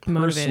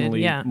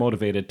personally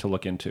motivated to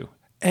look into.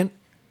 And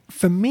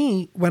for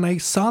me, when I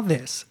saw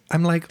this,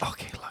 I'm like,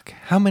 okay, look,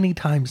 how many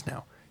times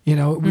now? You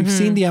know, we've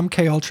seen the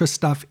MK Ultra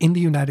stuff in the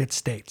United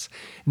States.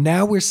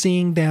 Now we're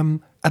seeing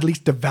them at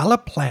least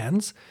develop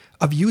plans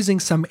of using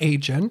some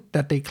agent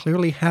that they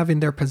clearly have in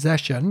their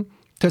possession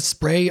to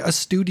spray a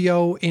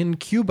studio in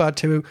Cuba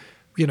to,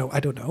 I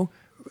don't know,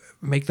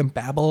 make them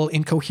babble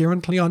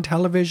incoherently on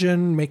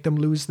television, make them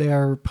lose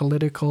their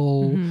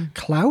political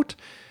clout.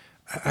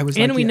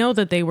 We know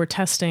that they were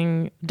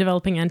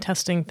developing and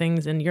testing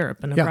things in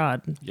Europe and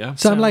abroad. Yeah.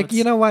 So I'm like,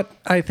 you know what?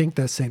 I think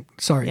the same.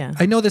 Sorry. Yeah.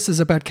 I know this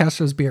is about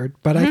Castro's beard,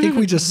 but I think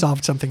we just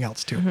solved something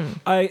else too.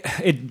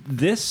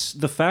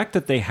 The fact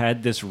that they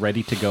had this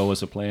ready to go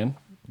as a plan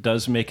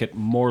does make it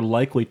more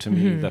likely to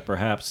me that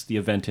perhaps the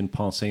event in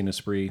Pont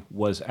Saint-Esprit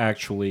was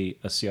actually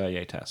a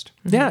CIA test.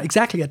 Yeah,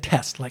 exactly. A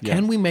test.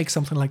 Can we make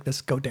something like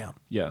this go down?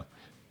 Yeah.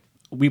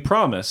 We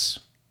promise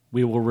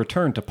we will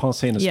return to Pont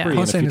Saint-Esprit in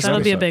a future that'll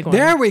be a episode. big one.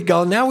 There we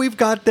go. Now we've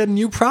got the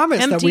new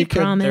promise that we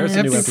can. There's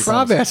a new empty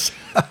promise.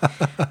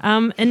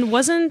 And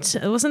wasn't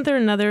there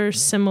another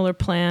similar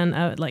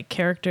plan, like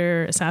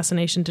character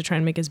assassination to try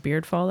and make his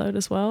beard fall out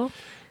as well?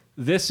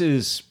 This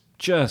is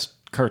just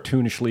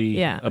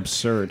cartoonishly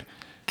absurd.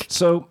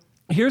 So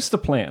here's the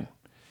plan.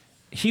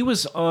 He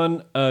was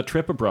on a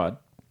trip abroad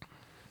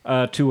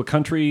to a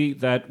country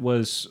that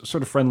was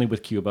sort of friendly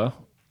with Cuba.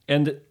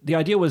 And the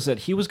idea was that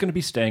he was going to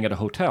be staying at a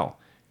hotel.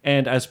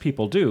 And as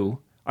people do,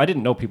 I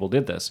didn't know people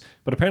did this,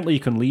 but apparently you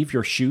can leave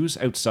your shoes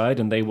outside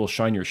and they will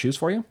shine your shoes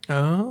for you.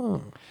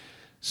 Oh.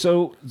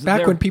 So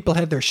back when people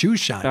had their shoes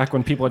shined. Back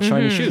when people had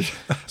shiny shoes.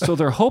 So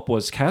their hope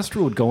was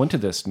Castro would go into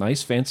this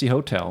nice fancy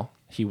hotel.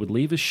 He would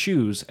leave his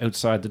shoes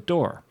outside the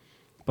door.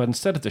 But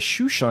instead of the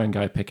shoe shine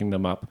guy picking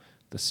them up,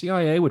 the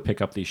CIA would pick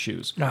up these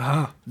shoes.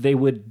 Uh-huh. They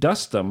would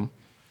dust them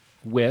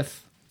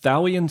with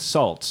thallium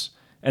salts.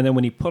 And then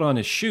when he put on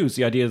his shoes,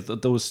 the idea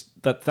that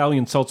that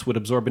thallium salts would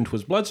absorb into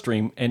his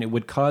bloodstream and it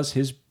would cause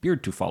his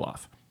beard to fall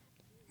off.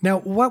 Now,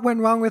 what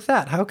went wrong with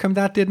that? How come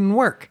that didn't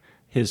work?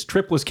 His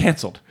trip was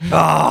canceled. Which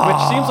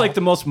seems like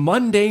the most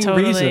mundane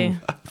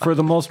reason for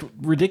the most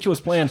ridiculous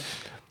plan.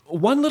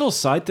 One little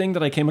side thing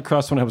that I came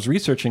across when I was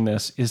researching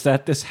this is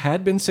that this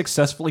had been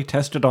successfully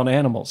tested on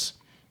animals,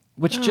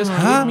 which just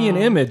gave me an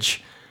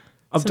image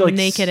of some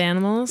naked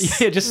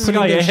animals. Yeah, just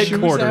CIA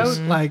headquarters.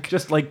 Out,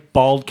 just like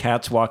bald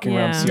cats walking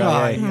around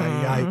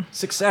CIA.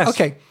 Success.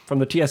 Okay. From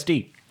the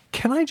TSD.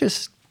 Can I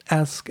just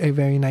ask a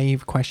very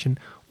naive question?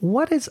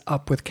 What is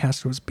up with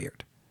Castro's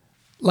beard?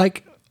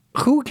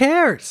 Who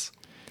cares?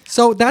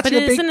 So that's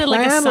your big plan, it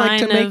like a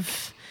sign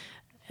of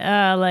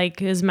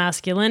his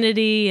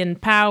masculinity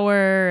and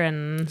power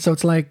and. So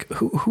it's like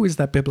who is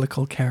that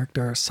biblical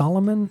character?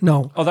 Solomon?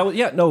 No.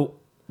 Oh,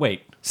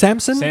 wait.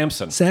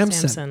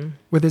 Samson.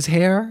 With his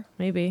hair.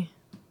 Maybe.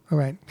 All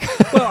right.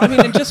 Well, I mean,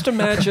 and just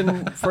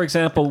imagine, for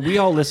example, we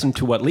all listen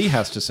to what Lee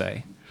has to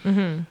say.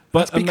 Mm-hmm.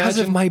 But it's because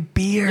of my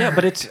beard. Yeah,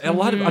 but it's a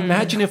lot of.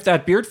 Imagine if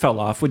that beard fell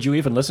off. Would you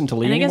even listen to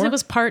Lee anymore? I guess it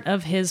was part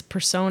of his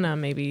persona,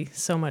 maybe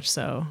so much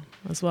so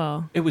as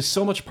well. It was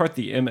so much part of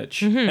the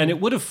image, and it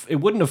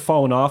wouldn't have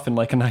fallen off in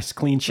like a nice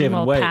clean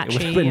shaven way. It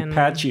would have been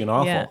patchy and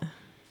awful. Yeah.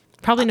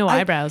 Probably no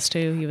eyebrows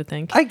too. You would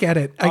think. I get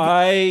it.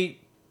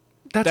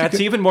 That's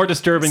even more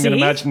disturbing than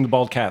imagining the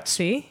bald cats.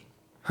 See?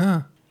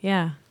 Huh?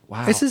 Yeah.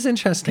 Wow. This is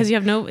interesting because you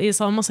have it's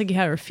almost like you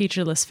have a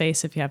featureless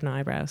face if you have no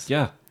eyebrows.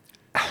 Yeah.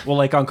 Well,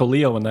 like Uncle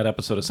Leo in that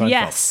episode of Seinfeld.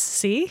 Yes,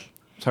 see?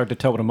 It's hard to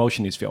tell what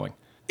emotion he's feeling.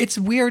 It's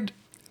weird.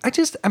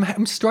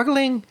 I'm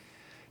struggling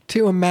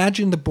to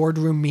imagine the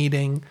boardroom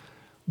meeting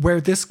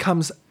where this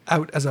comes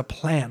out as a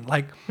plan.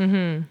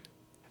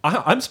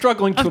 I'm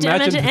struggling to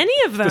imagine any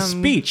of them. The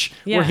speech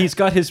Yeah. where he's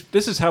got his.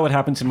 This is how it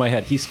happens in my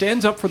head. He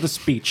stands up for the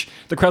speech.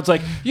 The crowd's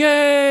like,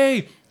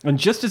 "Yay!" And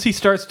just as he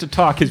starts to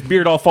talk, his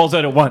beard all falls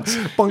out at once.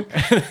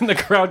 And the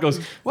crowd goes,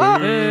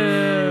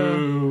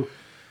 "Boo."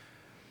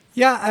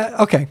 Yeah.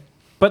 Okay.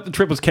 But the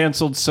trip was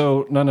canceled,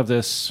 so none of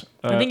this.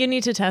 I think you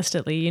need to test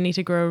it, Lee. You need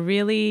to grow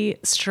really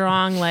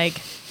strong, like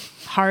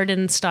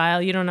hardened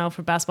style. You don't know,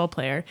 for a basketball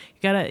player.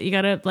 You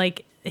gotta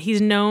like.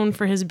 He's known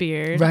for his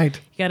beard. Right.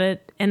 You gotta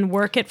and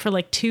work it for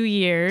like 2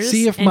 years.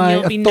 See if and my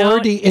you'll be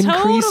authority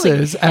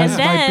increases Totally. as And my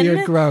then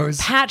beard grows.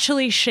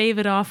 Patchily shave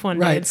it off one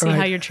day Right, and see right.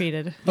 how you're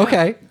treated.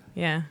 Okay.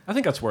 Yeah. I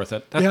think that's worth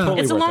it. That's Yeah.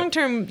 totally It's a worth long it.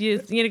 term.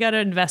 You got to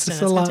invest in it.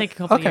 It's a It's going lot- to take a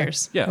couple okay.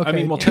 years. Yeah, Okay. I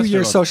mean, we'll test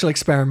 2-year it on, social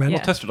experiment.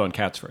 Yeah. test it on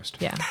cats first.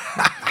 Yeah.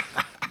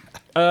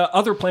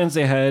 Other plans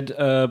they had,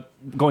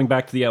 going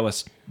back to the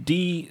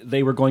LSD,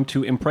 they were going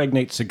to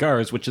impregnate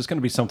cigars, which is going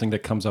to be something that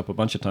comes up a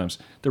bunch of times.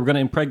 They were going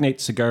to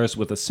impregnate cigars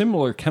with a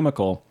similar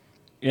chemical,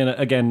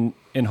 in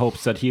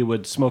hopes that he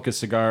would smoke a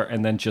cigar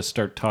and then just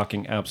start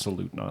talking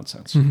absolute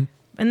nonsense. Mm-hmm.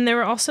 And there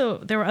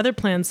were other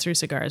plans through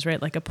cigars,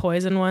 right? Like a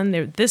poison one.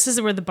 This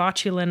is where the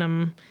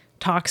botulinum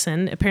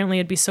toxin, apparently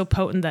it'd be so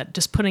potent that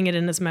just putting it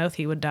in his mouth,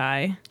 he would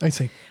die. I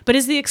see. But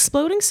is the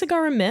exploding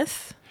cigar a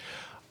myth?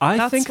 I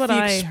That's think what the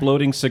I-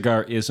 exploding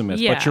cigar is a myth,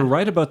 Yeah. but you're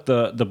right about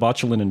the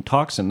botulinum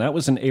toxin. That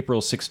was in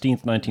April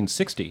 16th,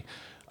 1960.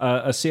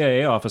 A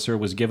CIA officer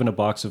was given a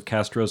box of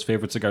Castro's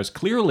favorite cigars.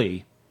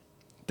 Clearly,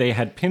 they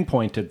had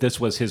pinpointed this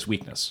was his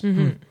weakness.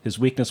 Mm-hmm. His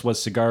weakness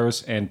was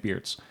cigars and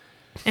beards.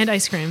 And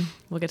ice cream.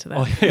 We'll get to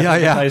that.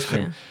 Yeah. Ice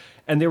cream.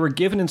 And they were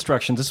given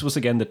instructions. This was,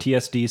 again, the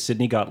TSD,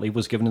 Sidney Gottlieb,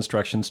 was given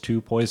instructions to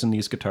poison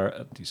these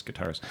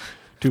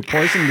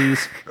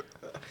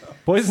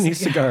poison these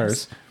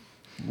cigars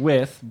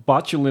with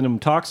botulinum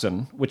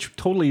toxin, which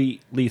totally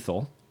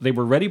lethal. They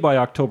were ready by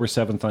October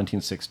 7th,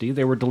 1960.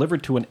 They were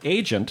delivered to an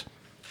agent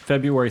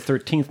February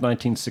 13th,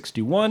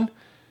 1961.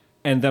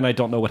 And then I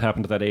don't know what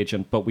happened to that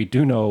agent, but we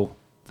do know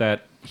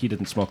that he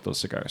didn't smoke those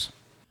cigars.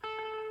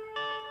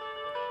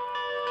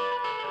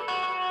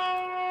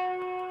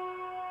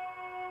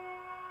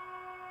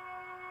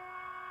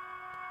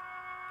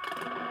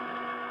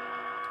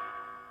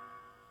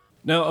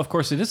 Now, of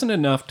course, it isn't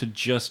enough to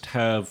just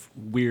have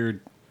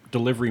weird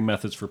delivery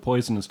methods for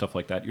poison and stuff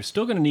like that. You're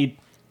still going to need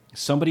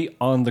somebody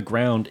on the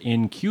ground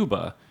in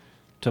Cuba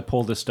to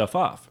pull this stuff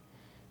off.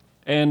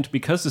 And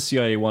because the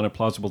CIA wanted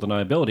plausible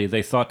deniability,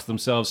 they thought to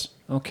themselves,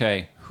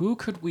 okay, who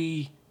could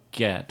we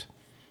get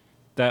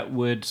that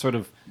would sort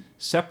of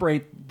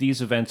separate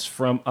these events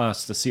from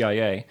us, the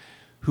CIA,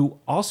 who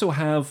also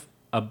have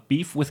a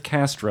beef with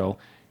Castro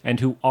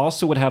and who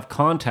also would have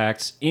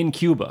contacts in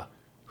Cuba?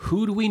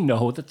 Who do we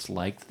know that's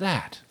like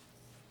that?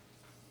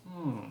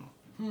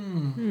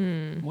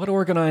 What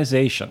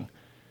organization?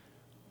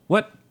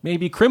 What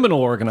maybe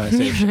criminal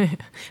organization?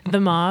 The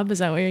mob, is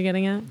that what you're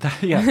getting at?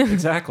 Yeah,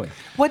 exactly.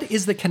 What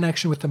is the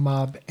connection with the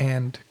mob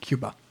and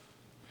Cuba?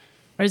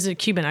 Or is it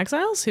Cuban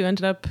exiles who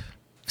ended up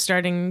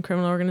starting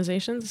criminal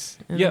organizations?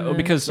 in Yeah, the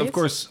because of States?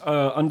 course,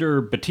 under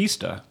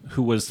Batista,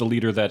 who was the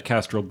leader that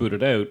Castro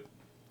booted out,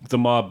 the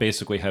mob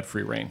basically had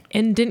free reign.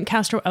 And didn't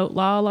Castro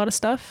outlaw a lot of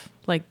stuff?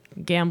 Like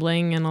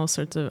gambling and all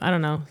sorts of, I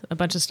don't know, a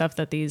bunch of stuff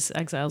that these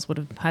exiles would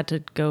have had to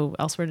go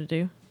elsewhere to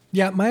do?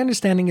 Yeah, my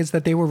understanding is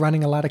that they were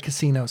running a lot of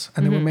casinos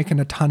and they were making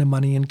a ton of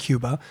money in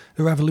Cuba.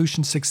 The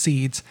revolution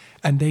succeeds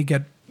and they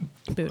get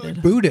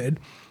booted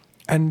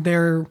and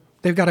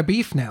they've got a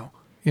beef now.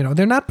 You know,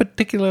 they're not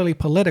particularly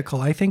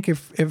political. I think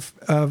if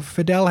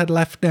Fidel had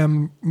left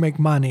them make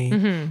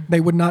money, they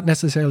would not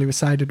necessarily have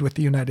sided with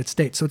the United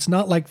States. So it's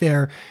not like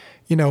they're,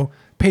 you know,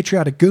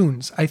 patriotic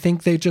goons. I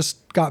think they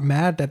just got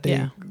mad that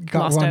they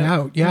got Lost run out.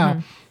 out.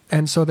 Yeah.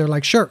 And so they're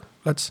like, sure,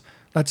 let's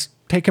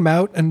take him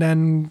out and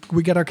then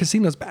we get our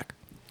casinos back.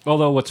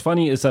 Although what's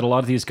funny is that a lot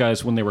of these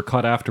guys, when they were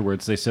caught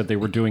afterwards, they said they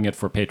were doing it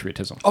for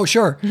patriotism. Oh,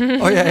 sure.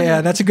 Oh, yeah.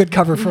 That's a good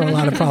cover for a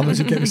lot of problems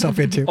you get yourself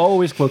into.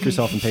 Always cloak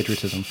yourself in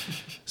patriotism.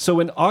 So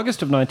in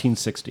August of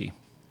 1960,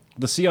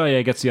 the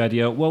CIA gets the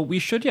idea, well, we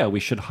should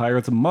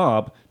hire the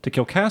mob to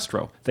kill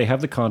Castro. They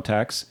have the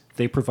contacts.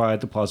 They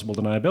provide the plausible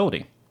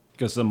deniability.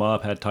 Because the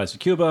mob had ties to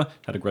Cuba,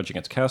 had a grudge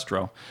against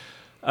Castro.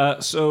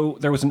 So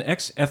there was an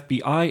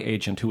ex-FBI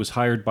agent who was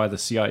hired by the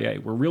CIA.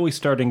 We're really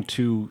starting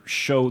to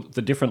show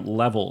the different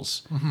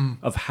levels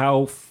of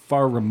how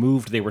far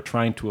removed they were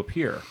trying to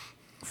appear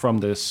from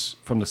this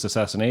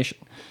assassination.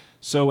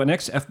 So an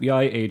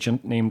ex-FBI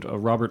agent named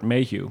Robert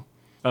Mayhew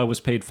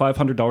was paid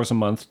 $500 a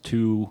month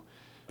to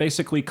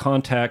basically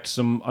contact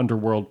some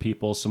underworld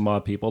people, some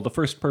mob people. The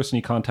first person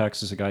he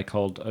contacts is a guy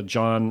called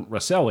John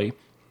Rosselli,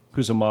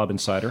 who's a mob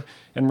insider.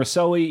 And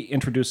Rosselli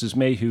introduces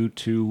Mayhew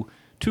to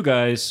two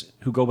guys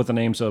who go with the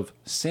names of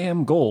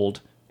Sam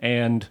Gold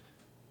and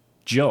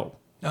Joe.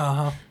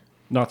 Uh-huh.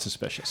 Not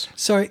suspicious.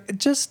 Sorry,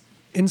 just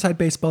inside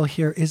baseball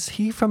here. Is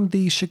he from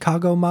the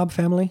Chicago mob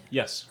family?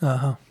 Yes.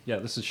 Uh-huh. Yeah,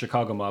 this is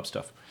Chicago mob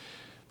stuff.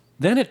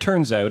 Then it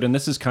turns out, and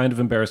this is kind of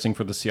embarrassing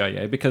for the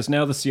CIA, because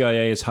now the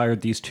CIA has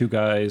hired these two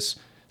guys,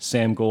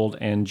 Sam Gold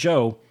and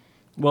Joe,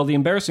 Well, the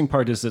embarrassing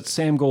part is that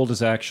Sam Gold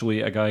is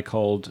actually a guy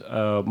called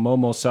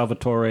Momo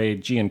Salvatore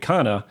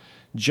Giancana.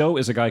 Joe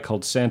is a guy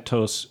called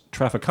Santos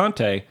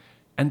Trafficante,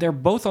 and they're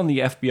both on the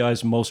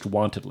FBI's most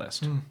wanted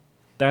list.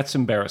 That's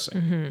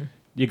embarrassing.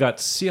 You got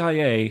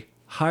CIA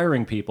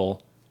hiring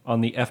people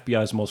on the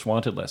FBI's most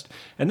wanted list.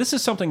 And this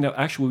is something that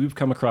actually we've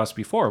come across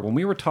before. When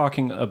we were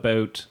talking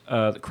about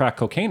the crack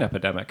cocaine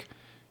epidemic,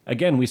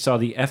 again, we saw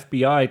the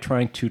FBI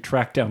trying to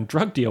track down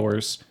drug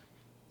dealers,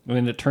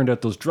 and it turned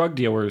out those drug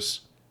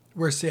dealers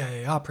Were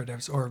CIA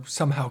operatives or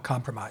somehow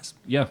compromised.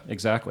 Yeah,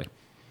 exactly.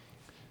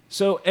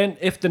 So, and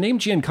if the name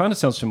Giancana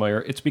sounds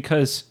familiar, it's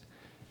because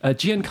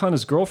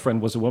Giancana's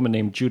girlfriend was a woman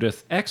named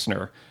Judith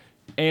Exner,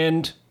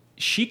 and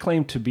she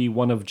claimed to be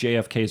one of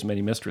JFK's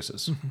many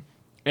mistresses.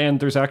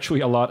 And there's actually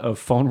a lot of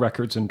phone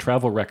records and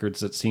travel records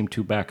that seem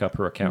to back up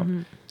her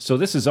account. So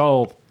this is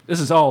all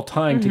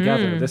tying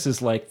together. This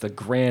is like the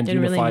grand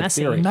unified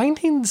theory.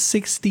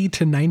 1960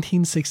 to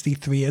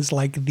 1963 is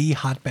like the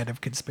hotbed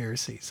of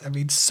conspiracies. I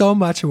mean, so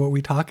much of what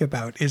we talk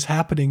about is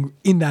happening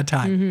in that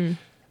time.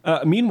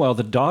 Meanwhile,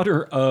 the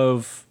daughter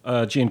of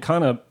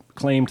Giancana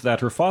claimed that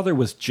her father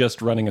was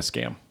just running a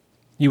scam.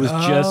 He was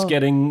just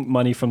getting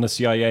money from the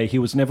CIA. He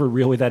was never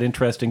really that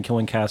interested in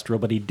killing Castro,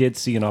 but he did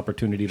see an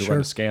opportunity to run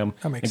a scam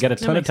and get a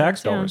ton of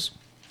tax dollars.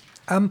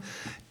 All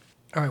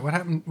right, what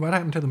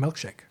happened to the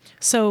milkshake?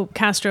 So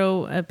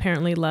Castro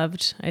apparently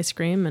loved ice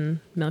cream and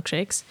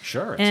milkshakes.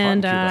 Sure, it's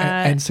and hot in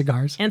Cuba. And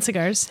cigars. And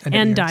cigars. And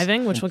And ears.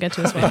 diving, which we'll get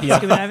to as well.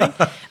 Scuba diving.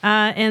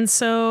 And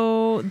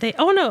so they,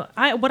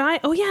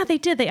 they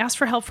did. They asked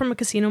for help from a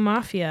casino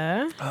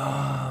mafia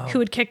who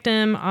had kicked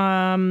him,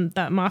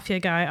 that mafia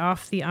guy,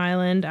 off the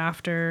island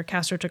after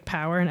Castro took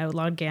power and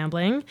outlawed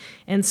gambling.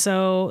 And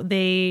so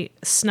they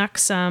snuck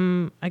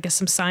some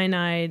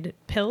cyanide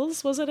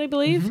pills, was it, I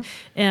believe,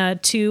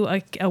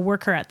 to a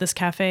worker at this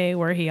cafe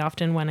where he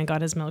often went and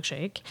got his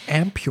milkshake.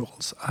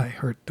 Ampules, I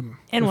heard them.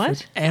 And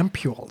what?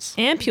 Ampules.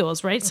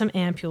 Ampules, right? Some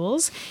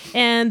ampules.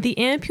 And the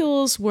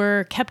ampules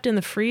were kept in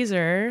the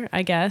freezer,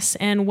 I guess.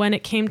 And when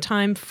it came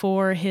time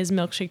for his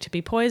milkshake to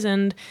be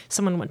poisoned,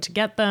 someone went to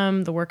get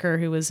them, the worker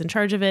who was in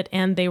charge of it,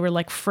 and they were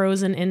like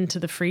frozen into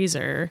the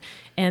freezer.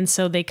 And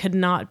so they could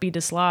not be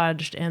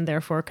dislodged and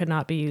therefore could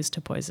not be used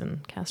to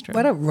poison Castro.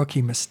 What a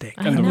rookie mistake.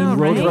 I know,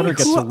 right? Roadrunner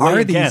gets Who away are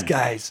again. these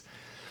guys?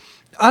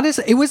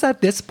 Honestly, it was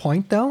at this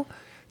point, though,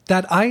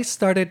 that I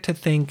started to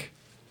think,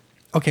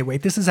 okay,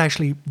 wait, this is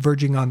actually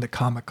verging on the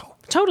comical.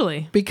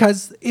 Totally.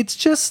 Because it's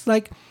just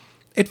like,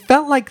 it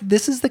felt like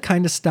this is the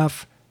kind of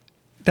stuff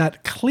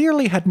that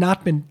clearly had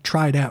not been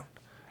tried out.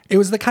 It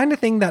was the kind of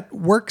thing that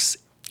works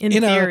In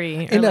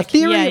theory, in or a like-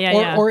 theory yeah,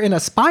 yeah. or in a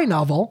spy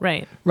novel.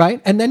 Right.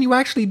 Right. And then you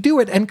actually do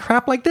it and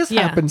crap like this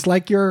Yeah. happens.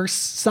 Like your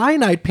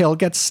cyanide pill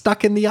gets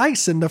stuck in the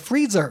ice in the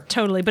freezer.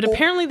 Totally. But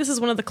apparently this is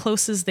one of the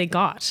closest they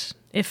got,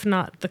 if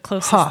not the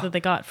closest that they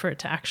got for it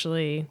to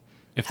actually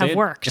have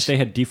worked. If they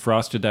had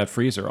defrosted that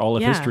freezer, all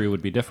of Yeah. history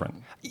would be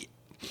different.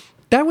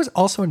 That was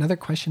also another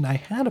question I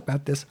had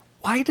about this.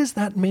 Why does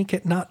that make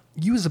it not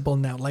usable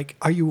now? Like,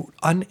 are you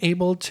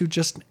unable to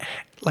just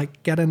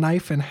like get a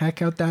knife and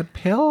hack out that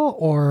pill,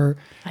 or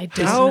I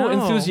don't How know.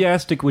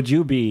 enthusiastic would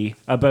you be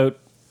about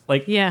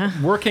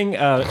working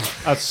a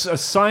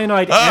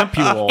cyanide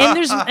ampule?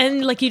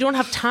 And like you don't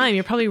have time.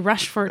 You're probably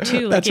rushed for it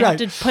too. Like That's you right.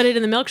 have to put it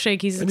in the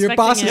milkshake. He's and your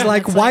expecting boss is it.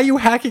 like, It's "Why are you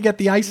hacking at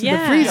the ice in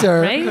the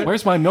freezer?" Right?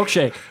 Where's my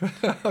milkshake?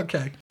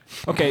 Okay.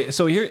 Okay,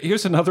 so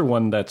here's another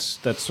one that's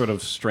sort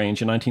of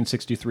strange. In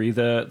 1963,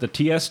 the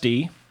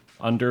TSD,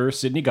 under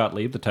Sidney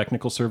Gottlieb, the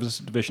Technical Services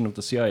Division of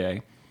the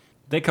CIA,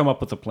 they come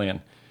up with a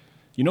plan.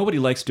 You know what he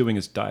likes doing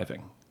is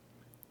diving.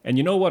 And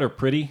you know what are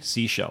pretty?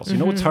 Seashells. You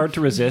know what's hard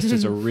to resist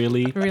is a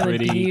really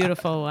pretty,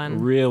 beautiful one.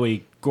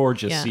 really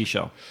gorgeous Yeah.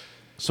 seashell.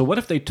 So what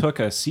if they took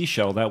a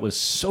seashell that was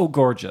so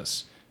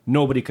gorgeous,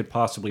 nobody could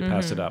possibly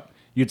pass it up?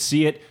 You'd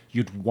see it,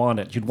 you'd want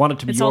it. You'd want it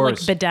to be It's yours. all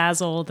like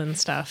bedazzled and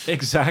stuff.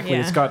 Exactly.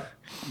 Yeah. It's got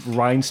The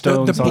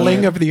rhinestones on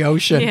bling it. of the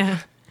ocean. Yeah.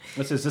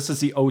 This is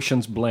the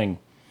ocean's bling.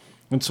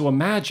 And so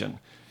imagine,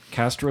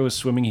 Castro is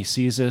swimming, he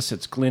sees this,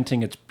 it's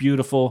glinting, it's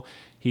beautiful.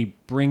 He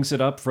brings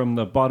it up from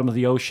the bottom of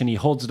the ocean, he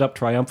holds it up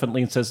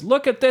triumphantly and says,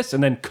 "Look at this,"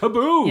 and then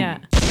kaboom! Yeah.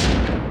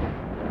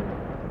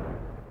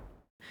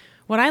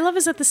 What I love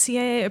is that the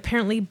CIA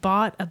apparently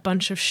bought a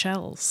bunch of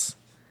shells.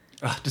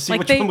 To see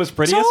which one was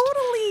prettiest?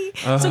 Totally.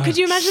 So could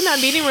you imagine that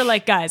meeting where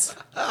like, guys,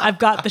 I've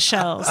got the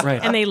shells.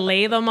 Right. And they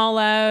lay them all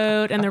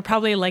out and they're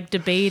probably like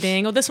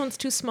debating, oh, this one's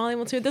too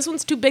small, this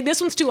one's too big, this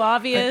one's too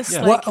obvious.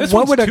 Yeah. Like, This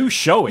What one's would a- too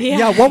showy. Yeah.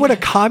 Yeah, what would a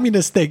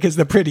communist think is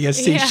the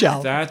prettiest Yeah.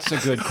 seashell? That's a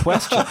good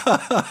question.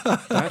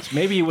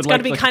 Maybe you would got like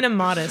to be kind of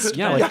modest.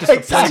 yeah, but- like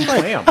just a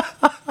plain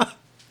clam.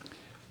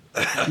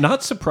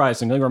 Not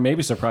surprisingly, or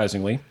maybe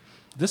surprisingly,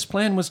 this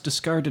plan was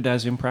discarded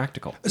as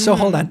impractical. So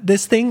hold on,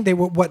 this thing they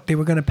were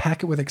going to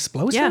pack it with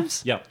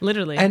explosives? Yeah.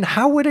 Literally. And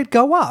how would it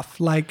go off?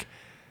 Like,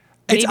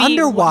 it's Maybe-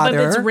 underwater.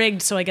 But it's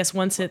rigged, so I guess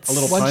once it's A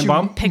little Once time you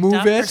bomb? picked move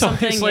up or it,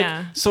 something, It's like,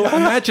 yeah. so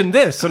imagine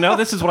this. So now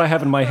this is what I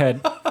have in my head.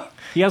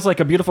 He has like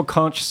a beautiful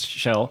conch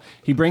shell.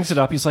 He brings it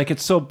up. He's like,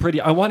 it's so pretty.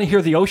 I want to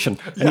hear the ocean.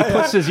 And he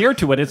puts his ear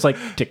to it. It's like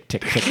tick,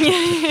 tick, tick,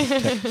 tick,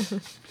 tick,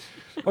 tick.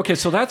 Okay,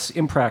 so that's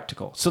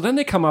impractical. So then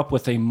they come up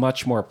with a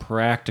much more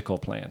practical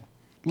plan.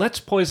 Let's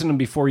poison him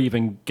before he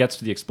even gets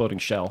to the exploding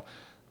shell.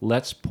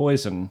 Let's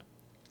poison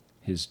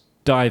his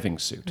diving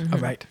suit. All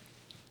right.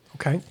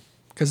 Okay.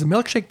 Because the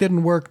milkshake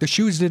didn't work, the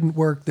shoes didn't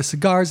work, the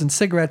cigars and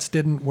cigarettes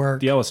didn't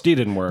work. The LSD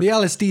didn't work. The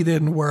LSD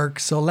didn't work,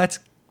 so let's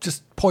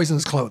just poison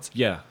his clothes.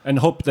 Yeah, and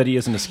hope that he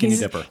isn't a skinny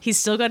dipper. He's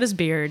still got his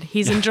beard.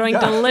 He's enjoying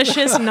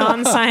delicious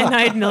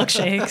non-cyanide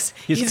milkshakes.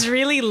 He's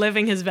really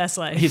living his best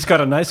life. He's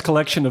got a nice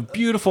collection of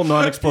beautiful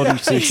non-exploding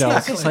seashells.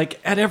 exactly. It's like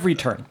at every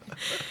turn.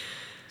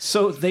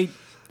 So they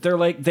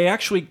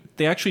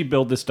actually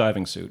build this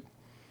diving suit.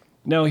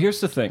 Now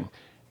here's the thing.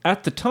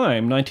 At the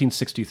time,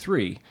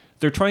 1963,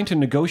 they're trying to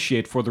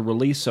negotiate for the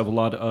release of a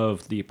lot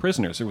of the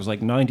prisoners. There was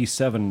like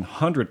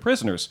 9,700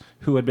 prisoners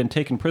who had been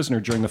taken prisoner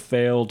during the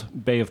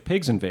failed Bay of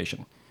Pigs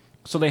invasion.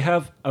 So they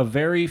have a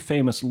very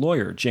famous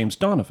lawyer, James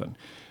Donovan.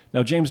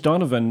 Now, James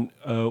Donovan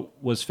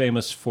was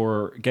famous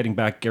for getting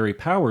back Gary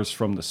Powers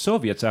from the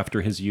Soviets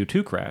after his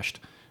U-2 crashed,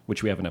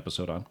 which we have an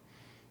episode on.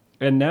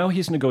 And now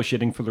he's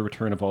negotiating for the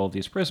return of all of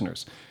these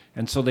prisoners.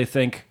 And so they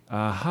think,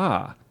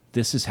 aha,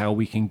 this is how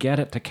we can get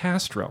it to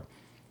Castro.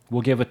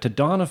 We'll give it to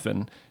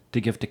Donovan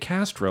to give to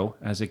Castro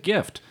as a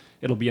gift.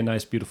 It'll be a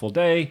nice, beautiful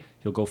day.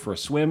 He'll go for a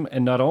swim.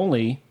 And not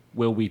only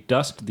will we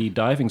dust the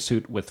diving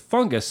suit with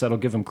fungus that'll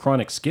give him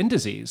chronic skin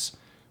disease,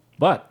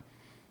 but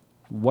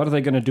what are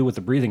they going to do with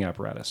the breathing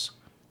apparatus?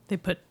 They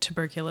put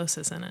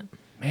tuberculosis in it.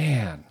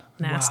 Man.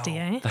 Nasty,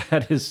 Wow. eh?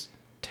 That is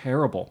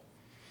terrible.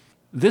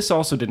 This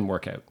also didn't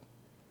work out.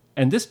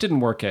 And this didn't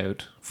work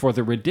out for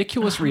the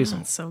ridiculous reason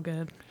That's so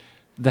good.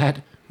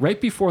 that right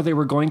before they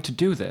were going to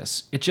do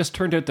this, it just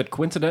turned out that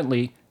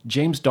coincidentally,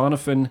 James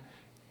Donovan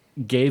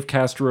gave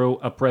Castro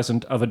a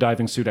present of a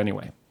diving suit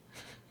anyway.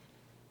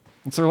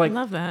 And so they're I like,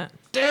 love that.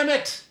 damn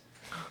it!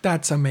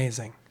 That's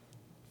amazing.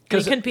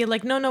 They could be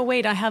like, no,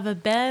 wait, I have a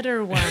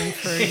better one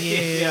for you.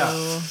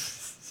 Yeah.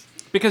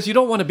 Because you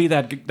don't want to be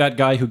that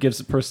guy who gives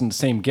the person the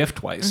same gift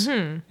twice.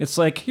 Mm-hmm. It's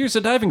like, here's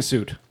a diving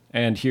suit,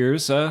 and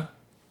here's a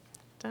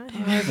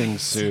diving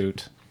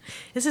suit.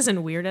 This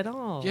isn't weird at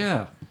all.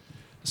 Yeah.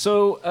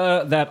 So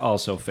that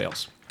also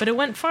fails. But it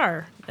went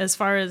far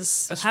as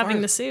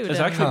having the suit. As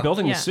and- actually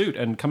building yeah. the suit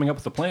and coming up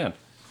with a plan.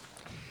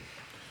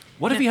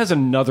 What if he has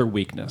another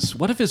weakness?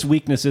 What if his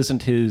weakness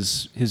isn't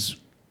his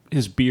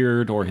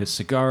beard or his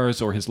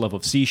cigars or his love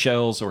of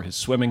seashells or his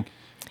swimming?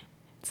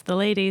 It's the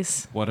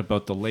ladies. What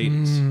about the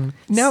ladies?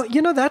 Now,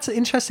 that's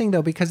interesting,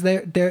 though, because I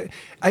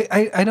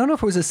don't know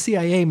if it was a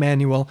CIA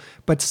manual,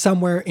 but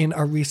somewhere in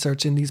our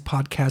research in these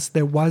podcasts,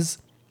 there was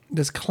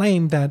this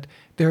claim that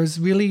there's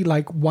really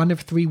like one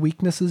of three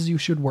weaknesses you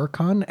should work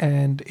on,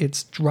 and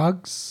it's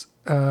drugs,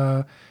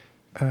 like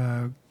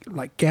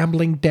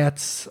gambling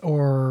debts,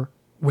 or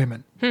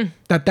women.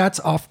 That's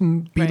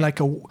often be Right. like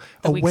a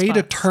weak way to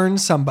spots. turn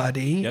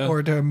somebody Yeah.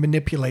 or to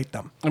manipulate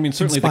them. I mean,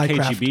 certainly the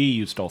Spycraft. KGB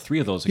used all three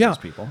of those Yeah.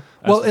 against people.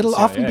 as Well, did the it'll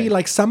often CIA. be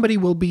like somebody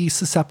will be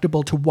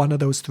susceptible to one of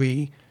those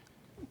three,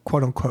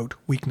 quote unquote,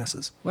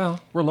 weaknesses. Well,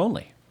 we're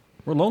lonely.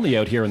 We're lonely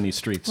out here in these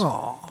streets.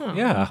 Aw.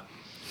 Yeah.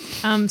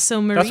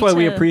 So Marita, That's why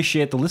we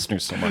appreciate the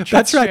listeners so much.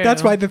 That's right.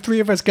 That's true. why the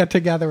three of us get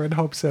together in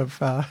hopes of.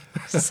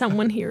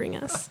 someone hearing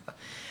us.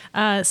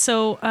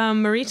 So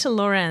Marita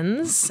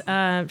Lorenz,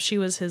 she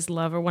was his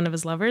lover, one of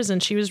his lovers,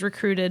 and she was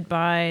recruited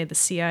by the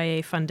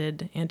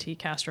CIA-funded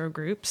anti-Castro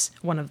groups,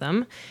 one of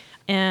them,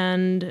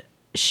 and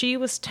she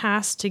was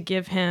tasked to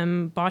give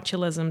him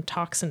botulism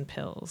toxin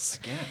pills.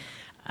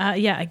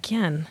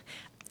 Again.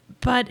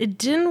 But it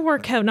didn't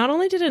work out. Not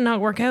only did it not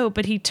work out,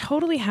 but he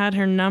totally had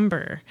her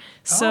number.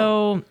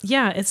 So,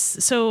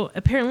 so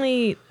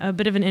apparently a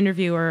bit of an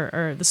interview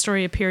or the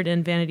story appeared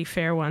in Vanity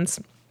Fair once.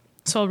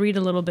 So I'll read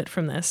a little bit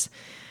from this.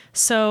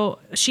 So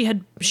she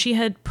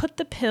had put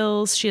the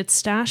pills, she had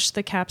stashed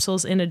the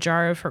capsules in a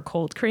jar of her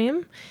cold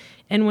cream.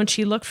 And when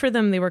she looked for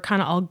them, they were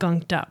kind of all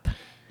gunked up.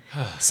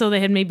 So they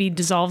had maybe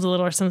dissolved a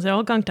little or something. They're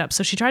all gunked up.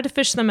 So she tried to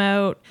fish them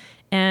out.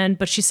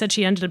 But she said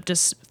she ended up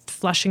just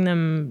flushing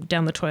them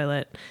down the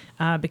toilet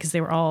because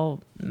they were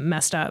all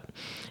messed up.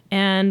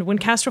 And when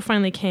Castro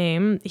finally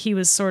came, he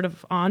was sort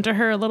of onto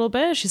her a little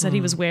bit. She said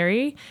he was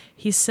wary.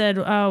 He said,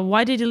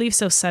 "Why did you leave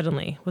so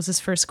suddenly?" was his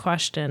first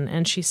question.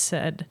 And he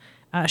said,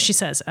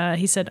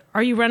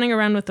 "Are you running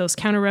around with those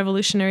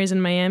counter-revolutionaries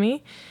in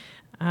Miami?"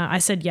 I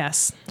said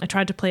yes. I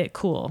tried to play it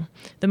cool.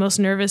 The most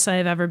nervous I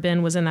have ever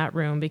been was in that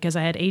room because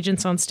I had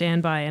agents on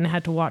standby and I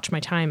had to watch my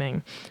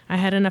timing. I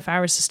had enough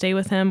hours to stay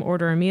with him,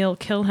 order a meal,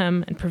 kill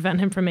him, and prevent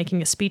him from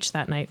making a speech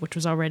that night, which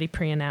was already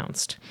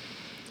pre-announced.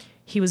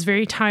 He was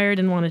very tired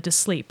and wanted to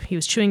sleep. He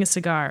was chewing a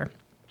cigar.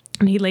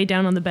 And he lay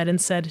down on the bed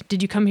and said,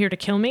 "Did you come here to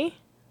kill me?"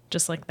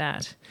 Just like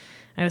that.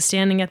 I was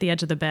standing at the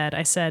edge of the bed.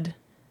 I said,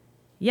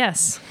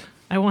 "Yes,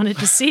 I wanted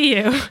to see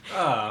you."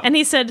 And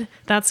he said,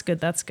 "That's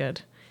good, that's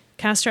good."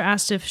 Castro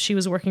asked if she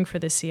was working for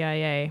the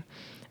CIA.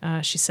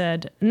 She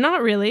said,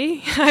 "Not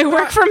really. I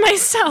work for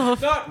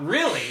myself." Not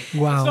really.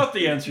 Wow. That's not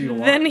the answer you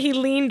want. Then he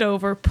leaned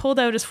over, pulled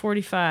out his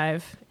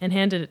 .45, and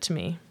handed it to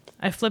me.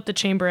 I flipped the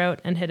chamber out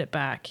and hit it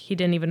back. He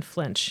didn't even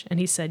flinch. And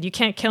he said, "You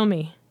can't kill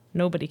me.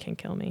 Nobody can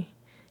kill me."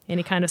 And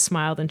he kind of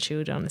smiled and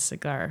chewed on his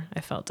cigar. I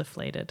felt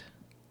deflated.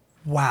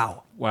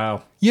 Wow.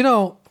 Wow. You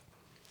know,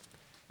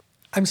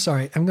 I'm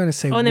sorry. I'm going to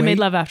say. Oh, and they made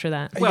love after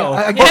that. Well,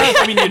 I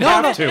I mean, you'd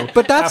have to.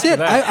 But that's after it.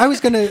 that. I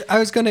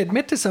was gonna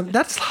admit to something.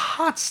 That's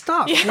hot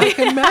stuff. Like,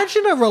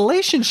 imagine a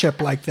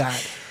relationship like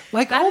that.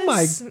 Like, That oh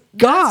my is-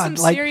 God!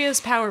 That's some Like,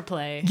 serious power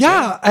play.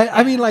 yeah.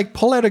 I mean, like,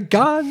 pull out a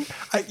gun.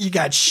 You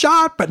got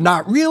shot, but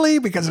not really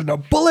because there's no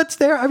bullets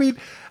there. I mean,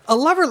 a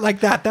lover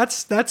like that.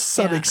 That's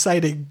some Yeah.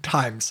 exciting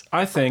times.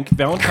 I think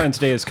Valentine's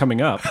Day is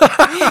coming up.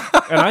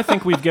 And I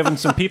think we've given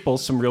some people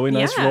some really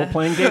nice Yeah.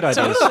 role-playing date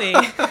ideas. Totally.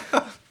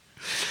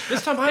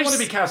 This time I want to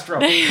be Castro.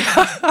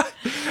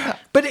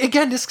 But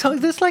again,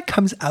 this like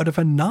comes out of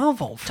a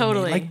novel. For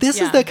Totally, me. Like, this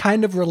is yeah. the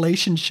kind of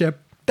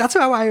relationship. That's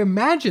how I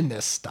imagine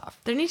this stuff.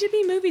 There need to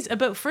be movies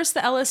about first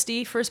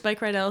the first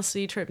bike ride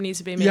LSD trip needs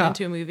to be made Yeah.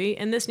 into a movie.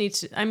 And this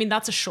needs to, I mean,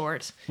 that's a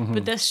short,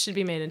 but this should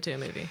be made into a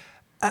movie.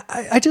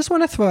 I just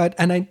want to throw out,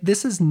 and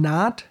this is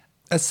not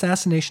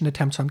assassination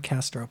attempts on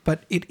Castro,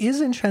 but it is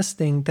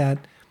interesting that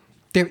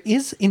there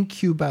is in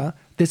Cuba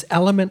this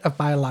element of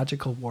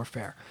biological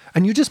warfare.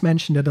 And you just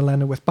mentioned it,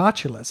 Alena, with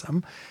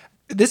botulism.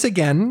 This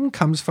again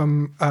comes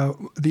from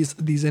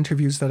these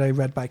interviews that I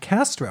read by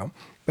Castro,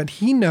 but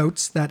he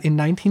notes that in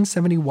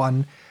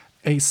 1971,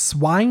 a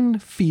swine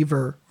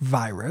fever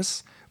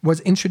virus was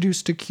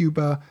introduced to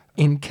Cuba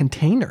in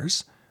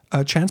containers,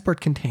 transport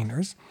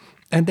containers,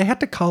 and they had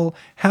to cull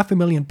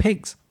 500,000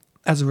 pigs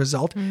as a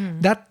result.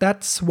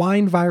 That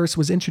swine virus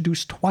was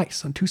introduced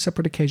twice on two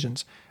separate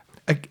occasions,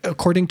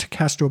 according to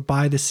Castro,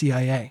 by the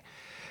CIA.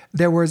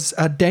 There was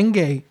a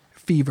dengue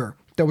fever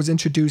that was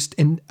introduced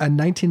in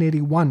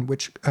 1981,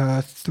 which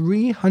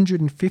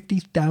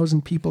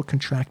 350,000 people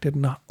contracted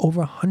and over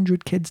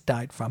 100 kids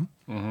died from.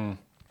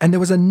 And there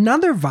was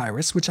another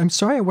virus, which I'm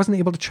sorry I wasn't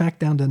able to track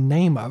down the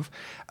name of,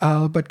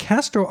 but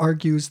Castro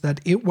argues that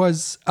it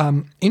was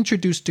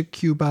introduced to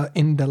Cuba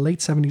in the late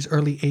 70s,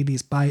 early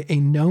 80s by a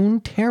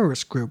known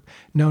terrorist group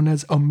known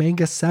as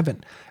Omega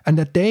 7, and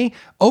that they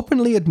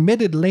openly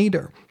admitted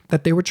later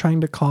that they were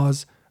trying to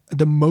cause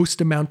the most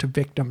amount of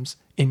victims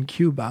in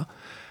Cuba.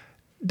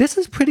 This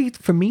is pretty,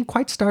 for me,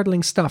 quite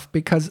startling stuff,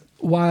 because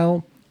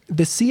while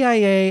the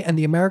CIA and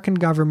the American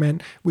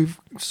government, we've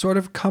sort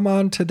of come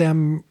on to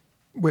them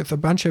with a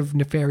bunch of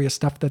nefarious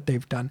stuff that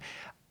they've done,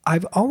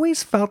 I've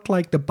always felt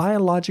like the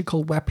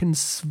biological weapons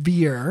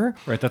sphere.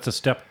 Right, that's a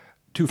step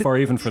too far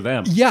even for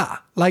them. Yeah,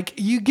 like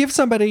you dose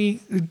somebody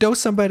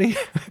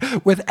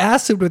with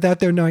acid without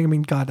their knowing. I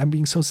mean, God, I'm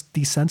being so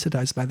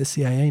desensitized by the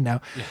CIA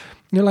now. Yeah.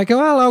 You're like,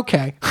 well,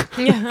 okay.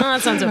 Yeah,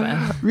 that sounds so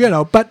bad.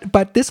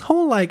 But this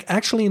whole like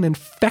actually an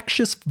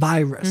infectious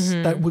virus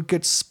that would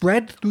get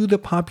spread through the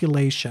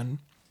population,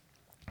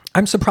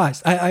 I'm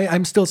surprised.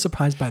 I'm still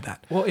surprised by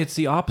that. Well, it's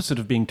the opposite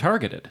of being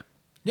targeted.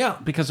 Yeah.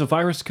 Because a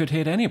virus could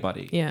hit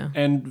anybody. Yeah.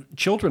 And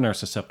children are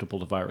susceptible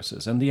to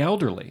viruses, and the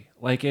elderly.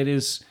 Like, it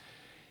is,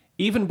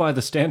 even by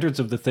the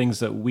standards of the things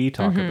that we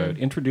talk about,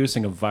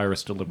 introducing a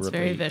virus deliberately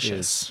very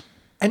vicious. is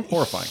And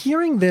horrifying.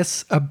 hearing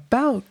this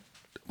about,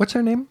 what's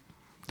her name?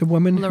 The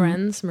woman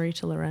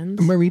Marita Lorenz.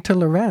 Marita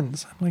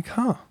Lorenz. I'm like,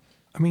 huh.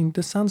 I mean,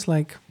 this sounds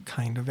like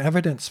kind of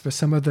evidence for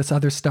some of this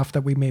other stuff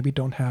that we maybe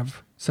don't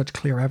have such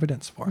clear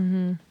evidence for.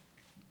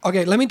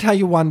 Okay, let me tell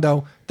you one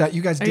though that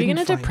you guys Are didn't you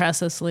going to find.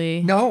 depress us,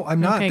 Lee? No, I'm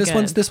not. Okay,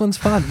 This one's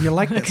fun. You'll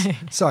like this. Okay.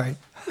 Sorry,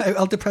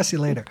 I'll depress you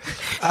later.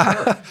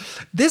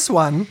 This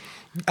one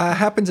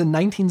happens in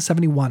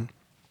 1971,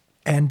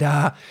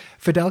 and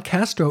Fidel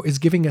Castro is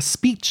giving a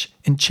speech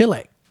in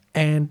Chile,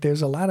 and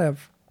there's a lot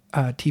of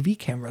TV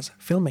cameras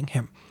filming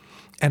him,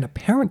 and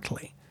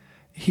apparently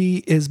he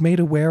is made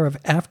aware of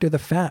after the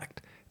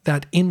fact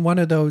that in one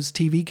of those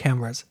TV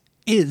cameras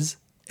is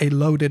a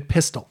loaded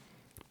pistol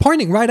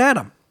pointing right at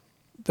him.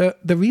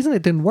 The reason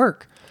it didn't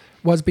work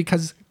was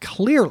because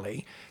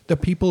clearly the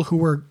people who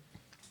were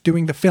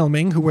doing the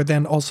filming, who were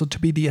then also to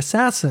be the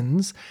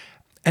assassins,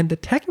 and the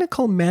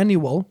technical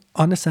manual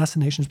on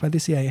assassinations by the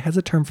CIA has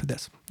a term for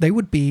this. They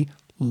would be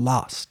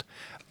lost.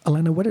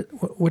 Alena,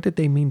 what did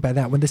they mean by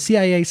that? When the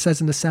CIA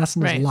says an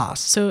assassin is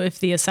lost. So if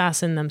the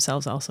assassin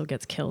themselves also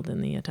gets killed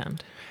in the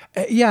attempt.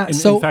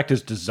 In fact,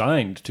 is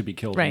designed to be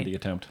killed in the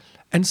attempt.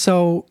 And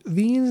so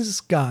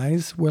these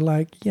guys were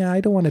like, yeah, I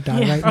don't want to die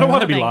right now. I don't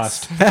want to be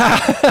lost.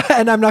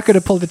 And I'm not going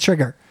to pull the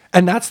trigger.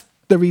 And that's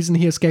the reason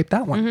he escaped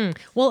that one.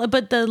 Well,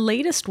 but the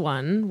latest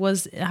one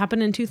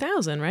happened in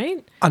 2000,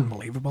 right?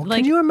 Unbelievable.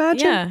 Can you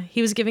imagine? Yeah,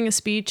 he was giving a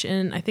speech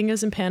in, I think it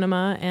was in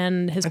Panama,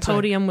 and his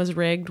podium was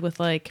rigged with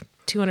like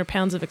 200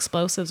 pounds of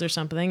explosives or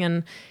something,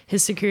 and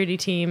his security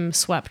team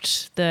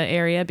swept the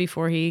area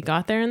before he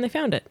got there, and they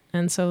found it.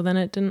 And so then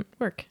it didn't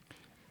work.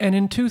 And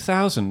in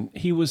 2000,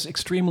 he was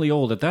extremely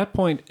old. At that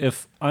point,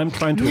 if I'm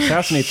trying to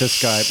assassinate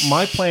this guy,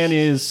 my plan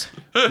is,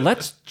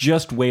 let's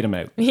just wait him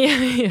out.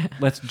 Yeah.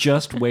 Let's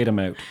just wait him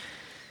out.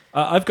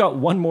 I've got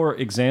one more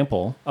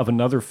example of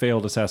another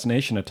failed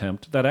assassination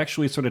attempt that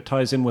actually sort of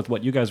ties in with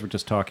what you guys were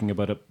just talking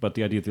about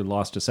the idea of the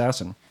lost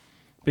assassin.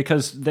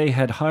 Because they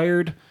had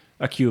hired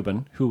a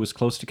Cuban who was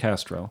close to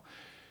Castro.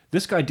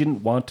 This guy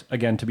didn't want,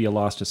 again, to be a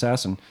lost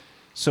assassin.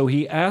 So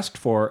he asked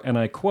for, and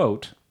I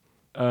quote,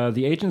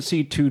 the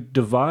agency to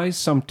devise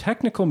some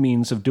technical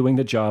means of doing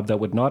the job that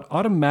would not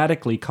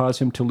automatically cause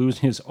him to lose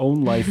his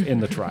own life in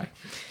the try.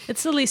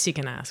 It's the least you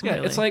can ask. Yeah,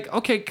 really. it's like,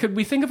 okay, could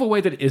we think of a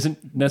way that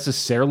isn't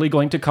necessarily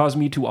going to cause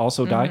me to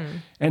also die?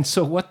 And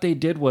so what they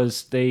did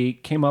was they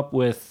came up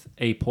with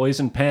a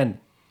poison pen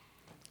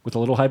with a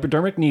little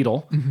hypodermic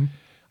needle.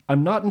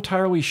 I'm not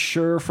entirely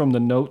sure from the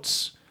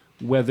notes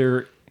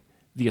whether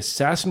the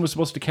assassin was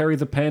supposed to carry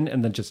the pen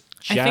and then just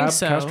I think jab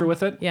so. Castro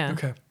with it. Yeah.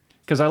 Okay.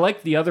 Because I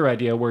like the other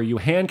idea where you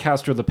hand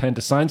Castro the pen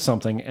to sign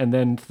something and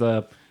then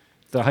the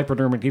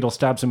hypodermic needle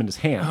stabs him in his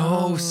hand.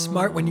 Oh,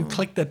 smart when you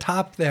click the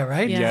top there,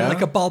 right? Yeah.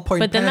 Like a ballpoint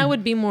But then pen. that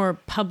would be more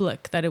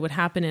public, that it would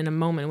happen in a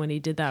moment when he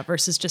did that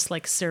versus just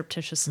like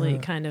surreptitiously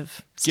kind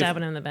of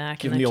stabbing him in the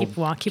back and then keep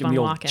on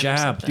walking. Or Jab,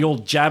 something. the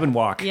old jab and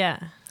walk. Yeah.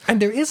 And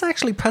there is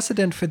actually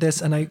precedent for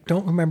this, and I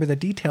don't remember the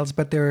details,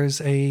 but there's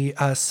a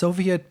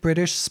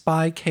Soviet-British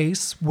spy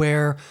case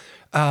where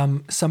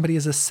somebody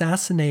is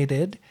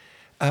assassinated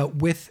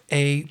with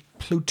a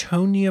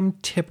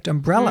plutonium-tipped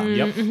umbrella.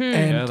 Yep. And,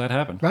 Yeah, that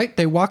happened. Right?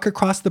 They walk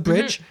across the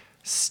bridge,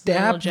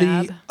 stab the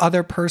jab.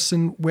 other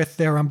person with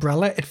their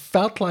umbrella. It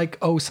felt like,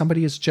 oh,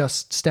 somebody has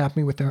just stabbed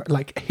me with their,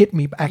 like, hit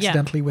me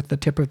accidentally with the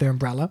tip of their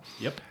umbrella.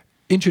 Yep.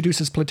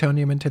 Introduces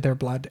plutonium into their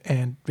blood,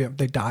 and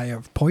they die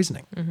of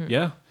poisoning.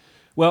 Yeah.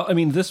 Well, I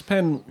mean, this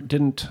pen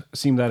didn't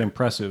seem that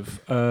impressive.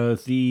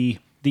 The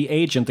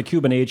agent, the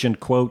Cuban agent,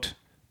 quote,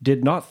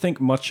 did not think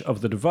much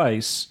of the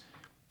device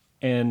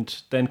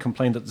and then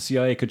complained that the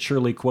CIA could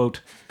surely,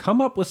 quote,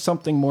 come up with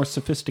something more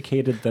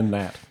sophisticated than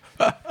that.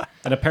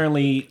 And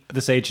apparently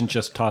this agent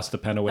just tossed the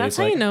pen away. That's It's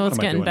how like, you know what it's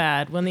am I getting doing?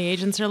 bad, when the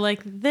agents are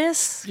like,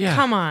 this? Yeah.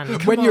 Come on.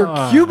 When you're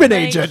Cuban Like,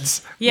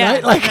 agents, Yeah.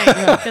 right? Like,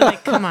 They're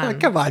like, come on.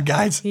 come on,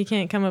 guys. You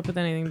can't come up with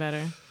anything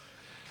better.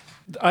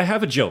 I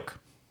have a joke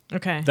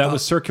Okay. that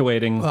was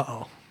circulating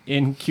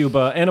in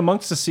Cuba and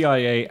amongst the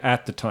CIA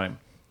at the time.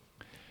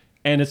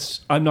 And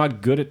I'm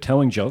not good at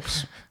telling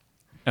jokes,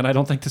 and I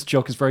don't think this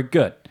joke is very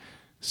good.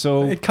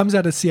 So It comes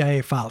out of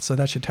CIA files, so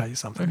that should tell you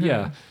something.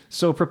 yeah.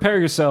 So prepare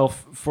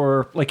yourself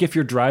for, like, if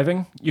you're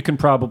driving, you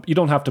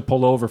don't have to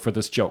pull over for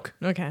this joke.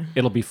 Okay.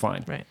 It'll be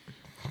fine. Right.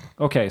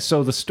 Okay,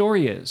 so the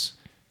story is,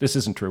 this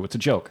isn't true, it's a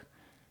joke.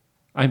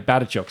 I'm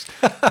bad at jokes.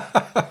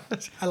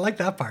 I like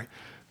that part.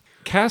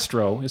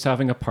 Castro is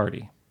having a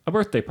party, a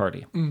birthday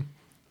party.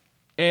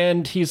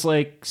 And he's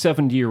like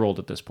 70-year-old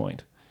at this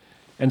point.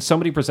 And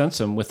somebody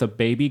presents him with a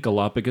baby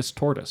Galapagos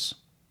tortoise.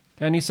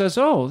 And he says,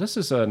 oh, this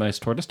is a nice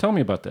tortoise. Tell me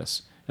about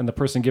this. And the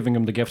person giving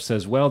him the gift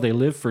says, well, they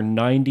live for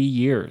 90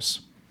 years.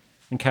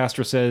 And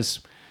Castro says,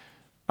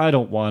 I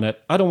don't want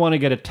it. I don't want to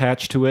get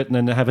attached to it and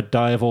then have it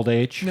die of old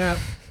age. No.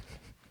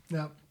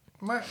 No.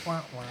 Wah,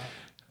 wah, wah.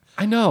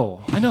 I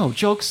know.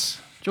 Jokes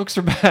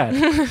are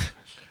bad.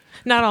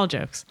 Not all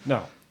jokes.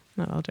 No.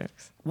 Not all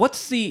jokes. What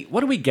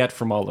do we get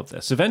from all of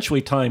this?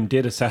 Eventually, time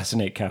did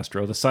assassinate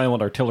Castro. The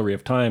silent artillery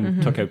of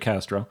time took out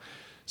Castro.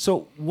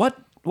 So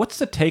what's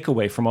the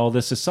takeaway from all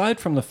this, aside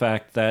from the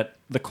fact that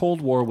the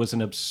Cold War was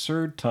an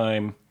absurd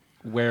time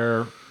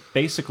where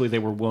basically they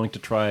were willing to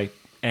try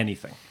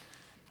anything?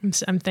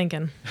 I'm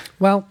thinking.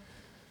 Well,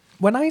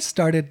 when I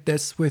started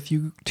this with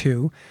you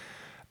two,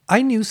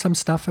 I knew some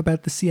stuff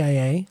about the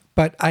CIA,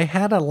 but I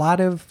had a lot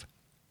of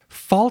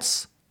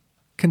false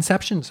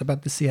conceptions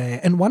about the CIA.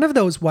 And one of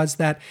those was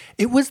that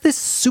it was this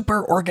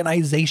super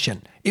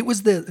organization. It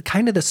was the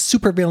kind of the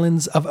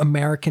supervillains of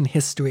American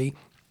history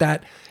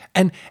that,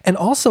 and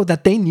also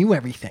that they knew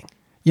everything.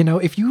 You know,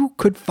 if you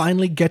could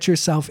finally get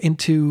yourself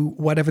into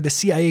whatever the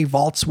CIA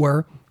vaults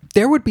were,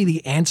 there would be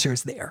the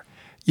answers there.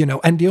 You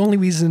know, and the only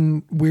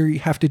reason we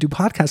have to do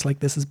podcasts like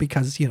this is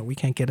because, you know, we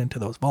can't get into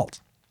those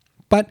vaults.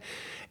 But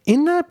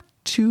in the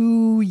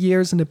 2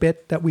 years and a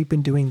bit that we've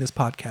been doing this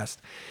podcast,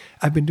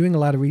 I've been doing a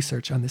lot of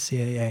research on the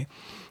CIA,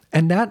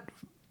 and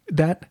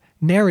that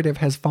narrative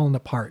has fallen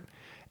apart.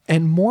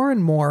 And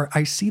more,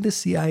 I see the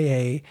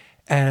CIA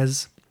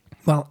as,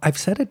 well, I've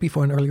said it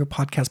before in earlier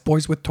podcasts,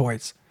 boys with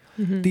toys.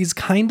 These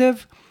kind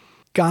of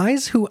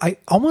guys who I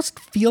almost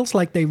feels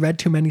like they read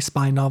too many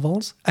spy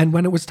novels. And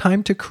when it was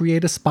time to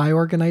create a spy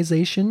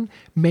organization,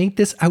 made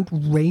this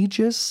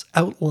outrageous,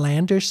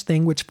 outlandish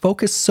thing, which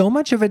focused so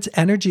much of its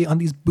energy on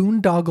these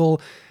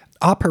boondoggle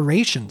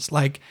operations,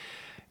 like,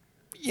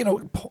 you know,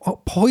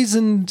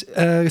 poisoned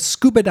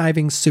scuba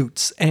diving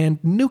suits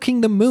and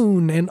nuking the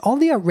moon and all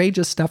the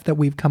outrageous stuff that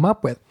we've come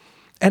up with.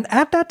 And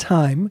at that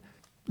time,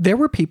 there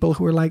were people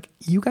who were like,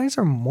 you guys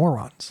are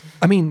morons.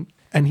 I mean,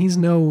 and he's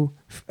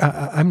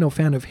I'm no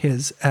fan of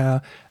his,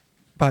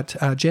 but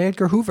J.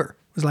 Edgar Hoover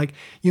was like,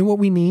 you know what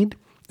we need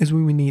is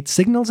we need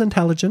signals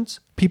intelligence,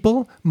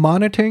 people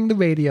monitoring the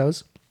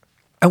radios,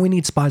 and we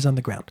need spies on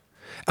the ground.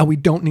 And we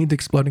don't need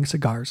exploding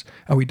cigars,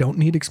 and we don't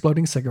need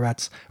exploding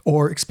cigarettes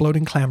or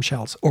exploding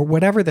clamshells or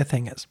whatever the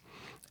thing is.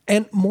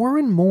 And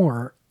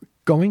more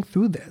going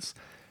through this,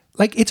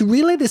 like it's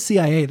really the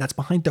CIA that's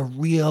behind the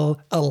real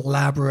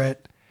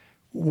elaborate,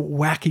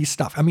 wacky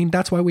stuff. I mean,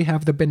 that's why we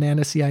have the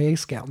banana CIA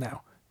scale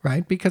now,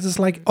 right? Because it's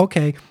like,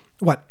 okay,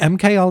 what,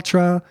 MK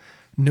Ultra,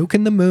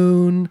 nuking the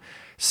moon,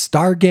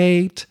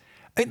 Stargate.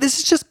 This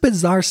is just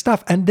bizarre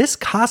stuff. And this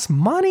costs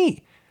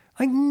money,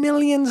 like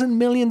millions and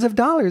millions of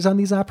dollars on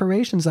these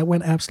operations that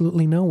went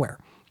absolutely nowhere.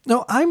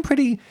 No, I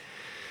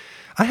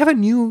have a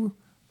new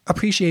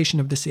appreciation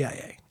of the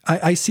CIA.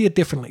 I see it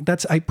differently.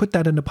 I put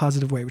that in a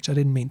positive way, which I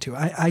didn't mean to.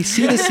 I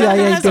see the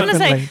CIA I was going to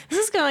differently. say,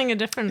 this is going a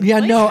different Yeah,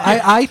 place. no,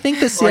 I think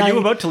the CIA... Are you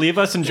about to leave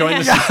us and join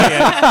the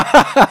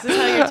CIA? Is this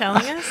how you're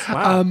telling us?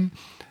 Wow.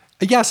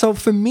 Yeah, so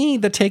for me,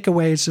 the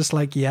takeaway is just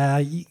like,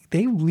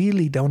 they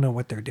really don't know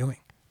what they're doing.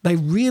 They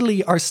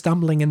really are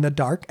stumbling in the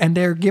dark, and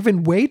they're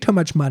given way too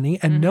much money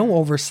and no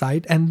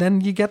oversight, and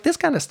then you get this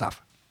kind of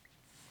stuff.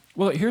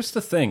 Well, here's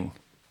the thing.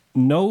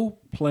 No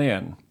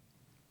plan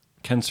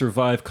can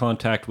survive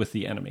contact with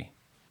the enemy.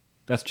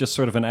 That's just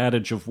sort of an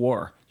adage of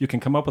war. You can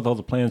come up with all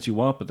the plans you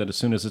want, but then as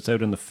soon as it's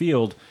out in the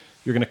field,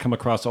 you're going to come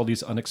across all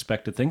these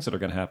unexpected things that are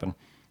going to happen.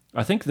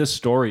 I think this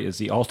story is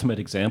the ultimate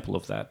example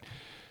of that.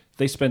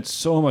 They spent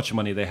so much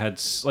money. They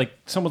had like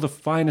some of the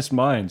finest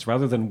minds.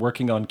 Rather than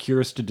working on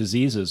cures to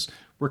diseases,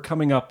 we're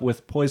coming up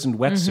with poisoned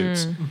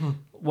wetsuits.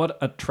 What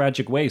a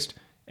tragic waste.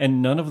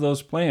 And none of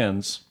those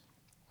plans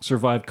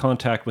survived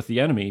contact with the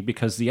enemy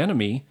because the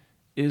enemy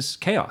is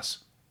chaos.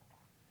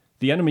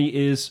 The enemy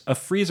is a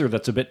freezer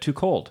that's a bit too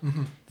cold.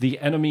 The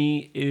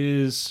enemy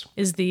is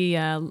the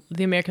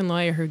American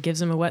lawyer who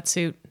gives him a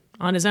wetsuit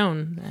on his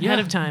own ahead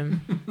of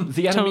time,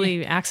 the enemy.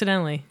 totally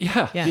accidentally.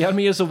 Yeah, the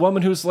enemy is a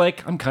woman who's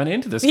like, I'm kind of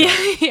into this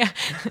guy. Yeah.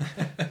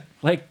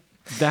 Like,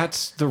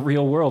 that's the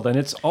real world. And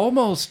it's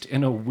almost,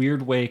 in a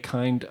weird way,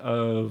 kind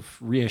of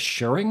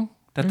reassuring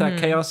that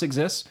chaos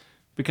exists,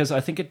 because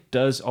I think it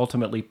does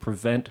ultimately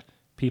prevent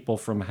people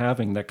from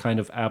having that kind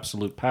of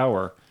absolute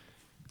power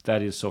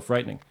that is so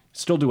frightening.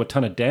 Still do a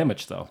ton of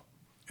damage, though.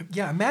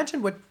 Yeah,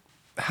 imagine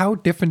how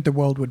different the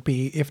world would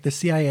be if the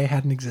CIA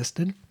hadn't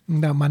existed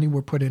and that money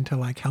were put into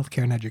like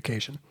healthcare and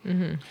education.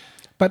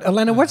 But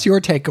Alena, what's your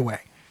takeaway?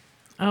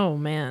 Oh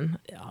man!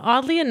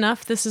 Oddly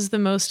enough, this is the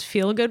most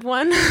feel-good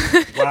one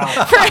Wow.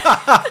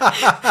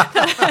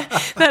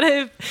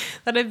 that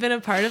I've been a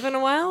part of in a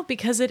while,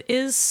 because it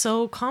is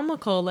so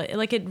comical.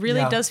 Like it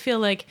really does feel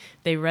like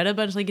they read a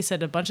bunch, like you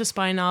said, a bunch of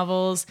spy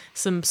novels,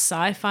 some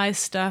sci-fi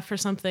stuff or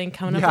something,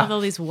 coming up with all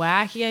these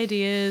wacky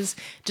ideas,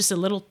 just a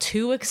little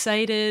too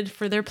excited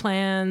for their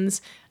plans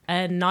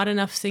and not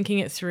enough thinking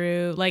it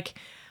through. Like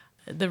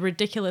the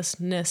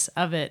ridiculousness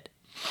of it,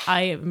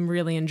 I am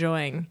really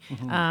enjoying.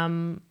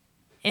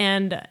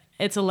 And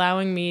it's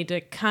allowing me to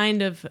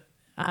kind of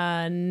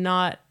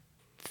not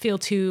feel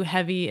too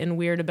heavy and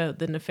weird about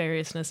the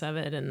nefariousness of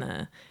it and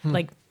the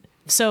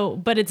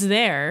but it's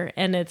there,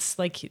 and it's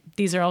like,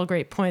 these are all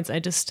great points. I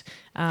just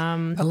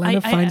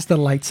Alena finds the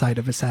light side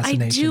of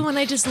assassination. I do, and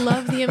I just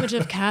love the image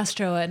of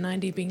Castro at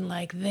 90 being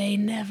like, they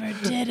never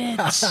did it.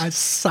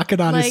 Suck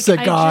it on a Like,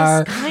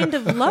 cigar. I just kind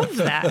of love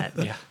that.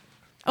 Yeah.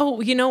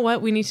 Oh, you know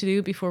what we need to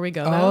do before we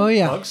go? Oh,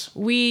 yeah. Bugs?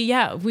 We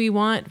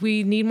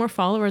need more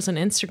followers on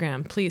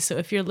Instagram, please. So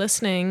if you're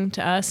listening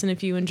to us and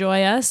if you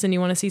enjoy us and you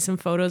want to see some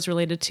photos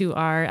related to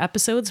our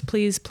episodes,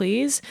 please,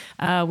 we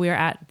are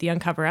at The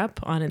Uncover Up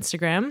on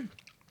Instagram.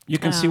 You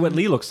can see what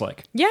Lee looks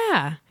like.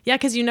 Yeah,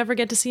 because you never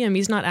get to see him.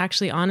 He's not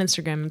actually on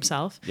Instagram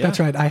himself. Yeah.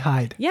 That's right. I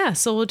hide. Yeah,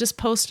 so we'll just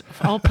post.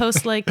 I'll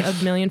post like a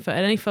million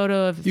any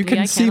photo of You Lee can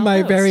I see I'll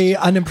my post. very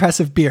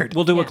unimpressive beard.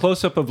 We'll do a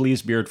close-up of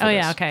Lee's beard for Oh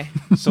this. yeah, okay.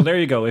 So there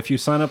you go. If you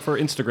sign up for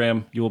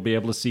Instagram, you will be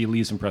able to see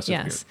Lee's impressive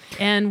Yes.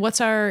 beard. And what's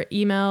our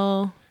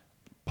email?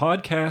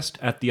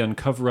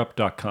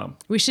 Podcast@theuncoverup.com.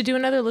 We should do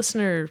another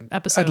listener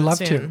episode. I'd love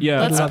soon. to.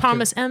 Yeah, Let's I'd love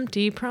promise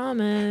empty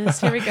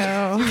promise. Here we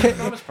go.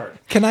 Promise part.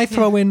 Can I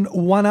throw in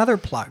one other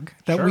plug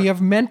that Sure. we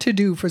have meant to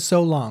do for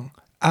so long?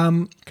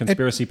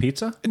 Conspiracy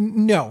Pizza?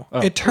 No,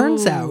 Oh. it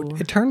turns out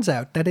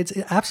that it's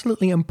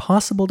absolutely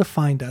impossible to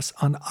find us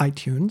on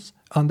iTunes,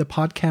 on the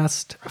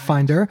podcast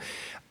finder,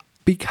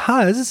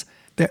 because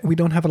we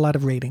don't have a lot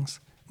of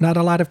ratings. Not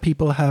a lot of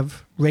people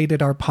have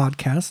rated our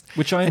podcast.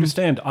 Which I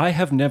understand. I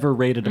have never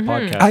rated a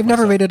podcast. I've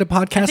never myself. rated a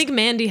podcast. I think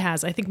Mandy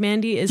has. I think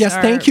Mandy is. Yes,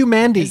 thank you,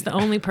 Mandy. Is the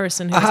only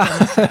person who's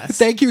done it for us.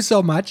 Thank you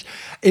so much.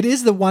 It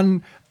is the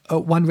one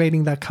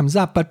rating that comes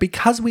up, but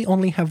because we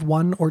only have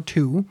one or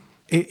two,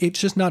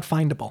 it's just not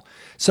findable.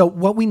 So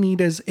what we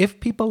need is, if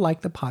people like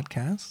the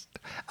podcast,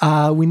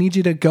 we need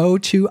you to go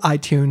to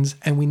iTunes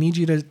and we need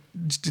you to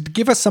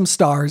give us some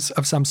stars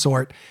of some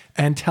sort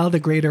and tell the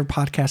greater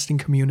podcasting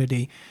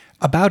community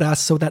about us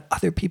so that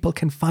other people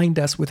can find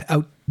us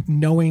without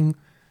knowing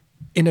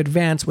in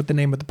advance what the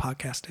name of the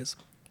podcast is.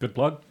 Good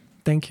plug.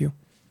 Thank you.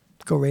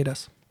 Go rate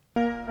us.